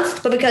other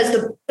month, but because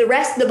the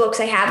rest of the books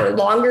I have are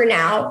longer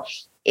now,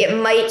 it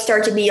might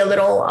start to be a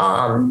little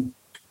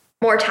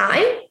more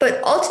time.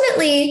 But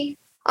ultimately,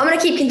 I'm going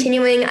to keep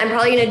continuing. I'm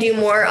probably going to do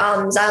more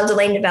Xyle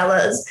Delaney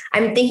novellas.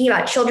 I'm thinking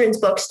about children's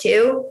books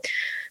too.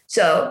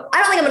 So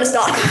I don't think I'm going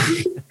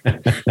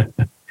to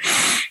stop.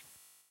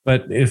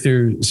 But if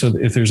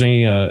there's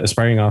any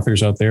aspiring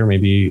authors out there,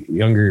 maybe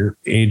younger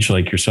age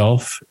like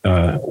yourself,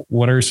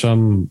 what are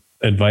some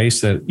advice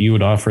that you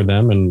would offer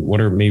them, and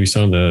what are maybe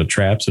some of the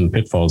traps and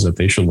pitfalls that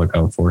they should look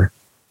out for?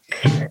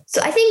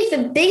 So I think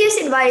the biggest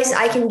advice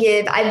I can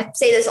give, I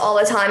say this all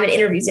the time in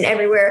interviews and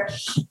everywhere,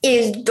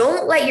 is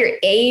don't let your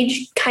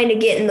age kind of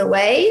get in the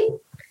way.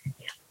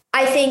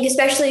 I think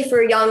especially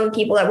for young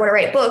people that want to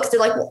write books, they're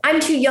like, well, I'm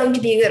too young to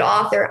be a good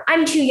author.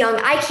 I'm too young.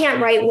 I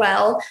can't write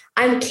well.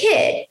 I'm a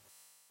kid.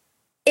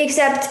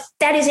 Except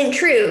that isn't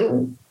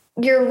true.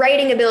 Your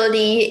writing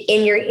ability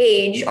and your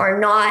age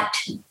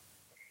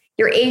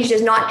your age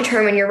does not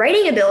determine your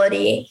writing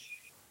ability.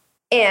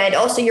 And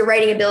also your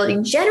writing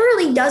ability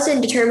generally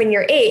doesn't determine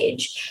your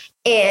age.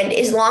 And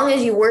as long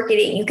as you work at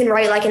it, you can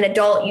write like an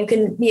adult, you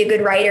can be a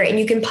good writer, and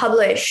you can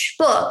publish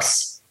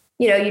books.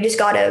 You just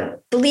got to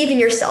believe in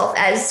yourself,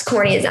 as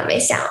corny as that may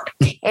sound.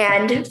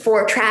 And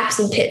for traps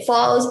and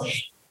pitfalls,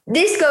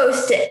 this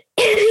goes to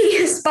any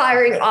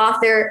aspiring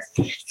author,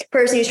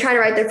 person who's trying to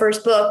write their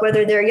first book,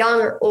 whether they're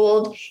young or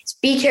old.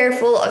 Be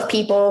careful of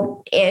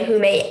people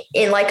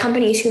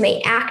companies who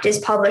may act as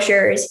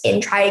publishers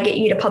and try to get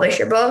you to publish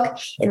your book.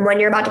 And when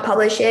you're about to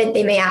publish it,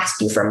 they may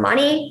ask you for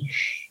money.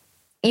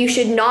 You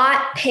should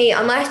not pay,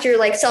 unless you're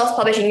like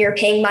self-publishing, you're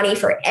paying money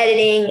for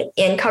editing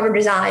and cover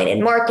design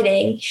and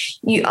marketing.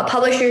 A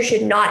publisher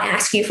should not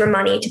ask you for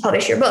money to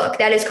publish your book.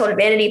 That is called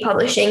vanity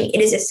publishing.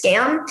 It is a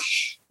scam.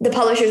 The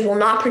publishers will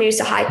not produce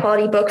a high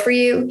quality book for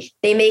you.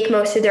 They make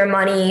most of their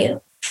money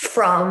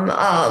from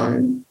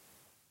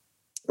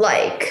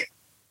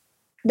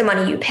the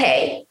money you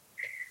pay.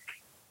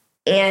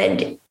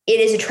 And it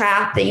is a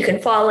trap that you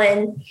can fall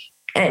in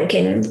and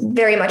can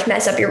very much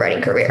mess up your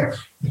writing career.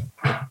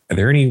 Are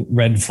there any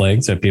red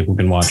flags that people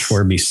can watch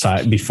for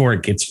before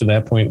it gets to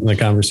that point in the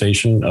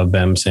conversation of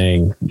them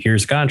saying,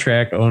 here's a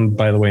contract, oh, and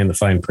by the way, in the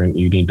fine print,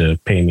 you need to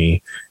pay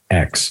me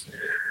X?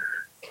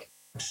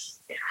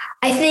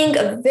 I think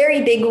a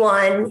very big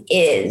one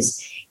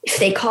is if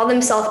they call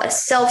themselves a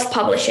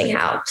self-publishing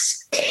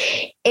house,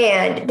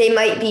 and they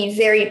might be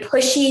very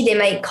pushy. They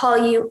might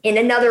call you, in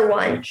another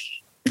one,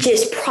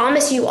 just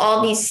promise you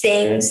all these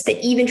things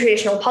that even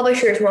traditional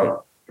publishers won't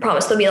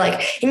promise. They'll be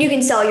like, and you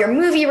can sell your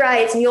movie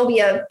rights and you'll be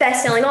a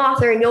best-selling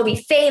author and you'll be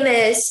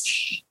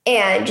famous,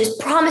 and just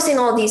promising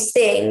all these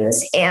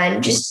things,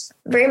 and just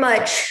very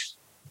much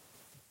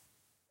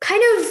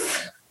kind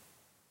of,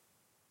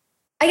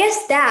 I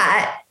guess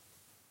that,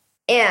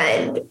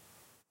 and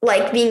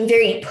like being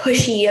very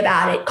pushy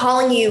about it,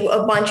 calling you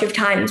a bunch of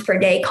times per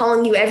day,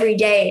 calling you every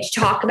day to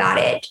talk about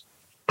it.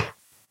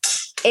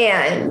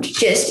 And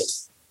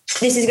just,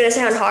 this is going to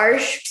sound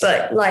harsh,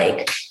 but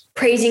like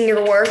praising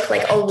your work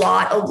like a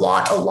lot.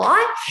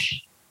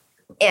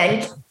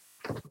 And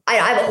I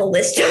have a whole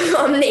list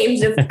of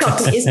names of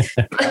companies.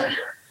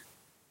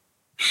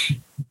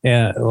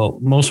 Yeah. Well,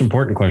 most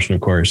important question,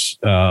 of course,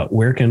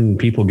 where can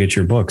people get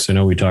your books? I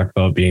know we talked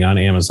about being on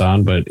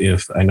Amazon, but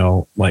if I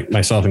know, like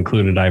myself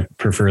included, I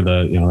prefer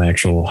the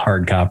actual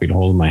hard copy to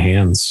hold in my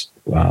hands.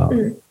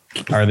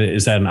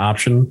 Is that an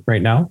option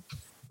right now?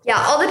 Yeah,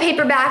 all the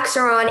paperbacks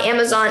are on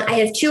Amazon. I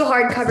have 2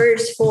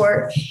 hardcovers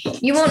for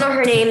You Won't Know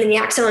Her Name and The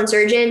Accidental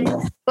Surgeon,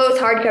 both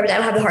hardcovers. I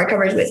don't have the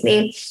hardcovers with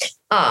me.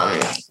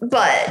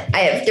 But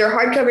there are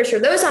hardcovers for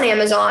those on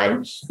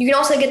Amazon. You can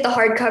also get the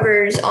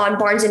hardcovers on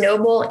Barnes &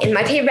 Noble, and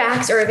my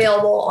paperbacks are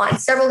available on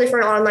several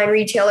different online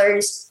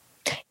retailers.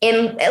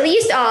 And at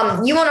least You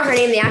Won't Know Her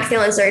Name, The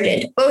Accidental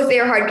Surgeon, both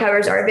their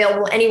hardcovers are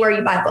available anywhere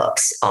you buy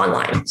books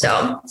online.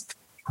 So,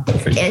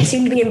 and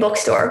soon to be in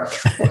bookstore,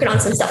 working on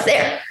some stuff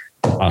there.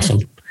 Awesome.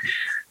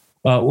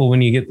 Well,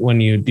 when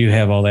you do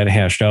have all that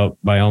hashed out,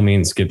 by all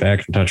means, get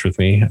back in touch with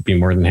me. I'd be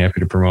more than happy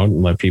to promote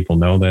and let people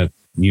know that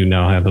you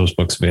now have those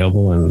books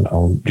available, and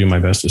I'll do my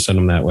best to send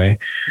them that way.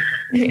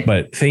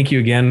 But thank you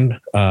again.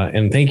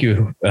 And thank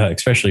you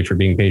especially for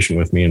being patient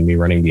with me and me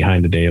running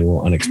behind today a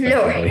little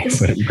unexpectedly. No,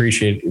 but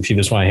appreciate it. If you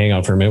just want to hang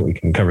out for a minute, we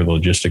can cover the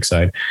logistics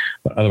side.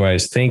 But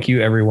otherwise, thank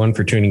you everyone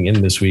for tuning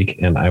in this week,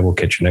 and I will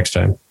catch you next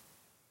time.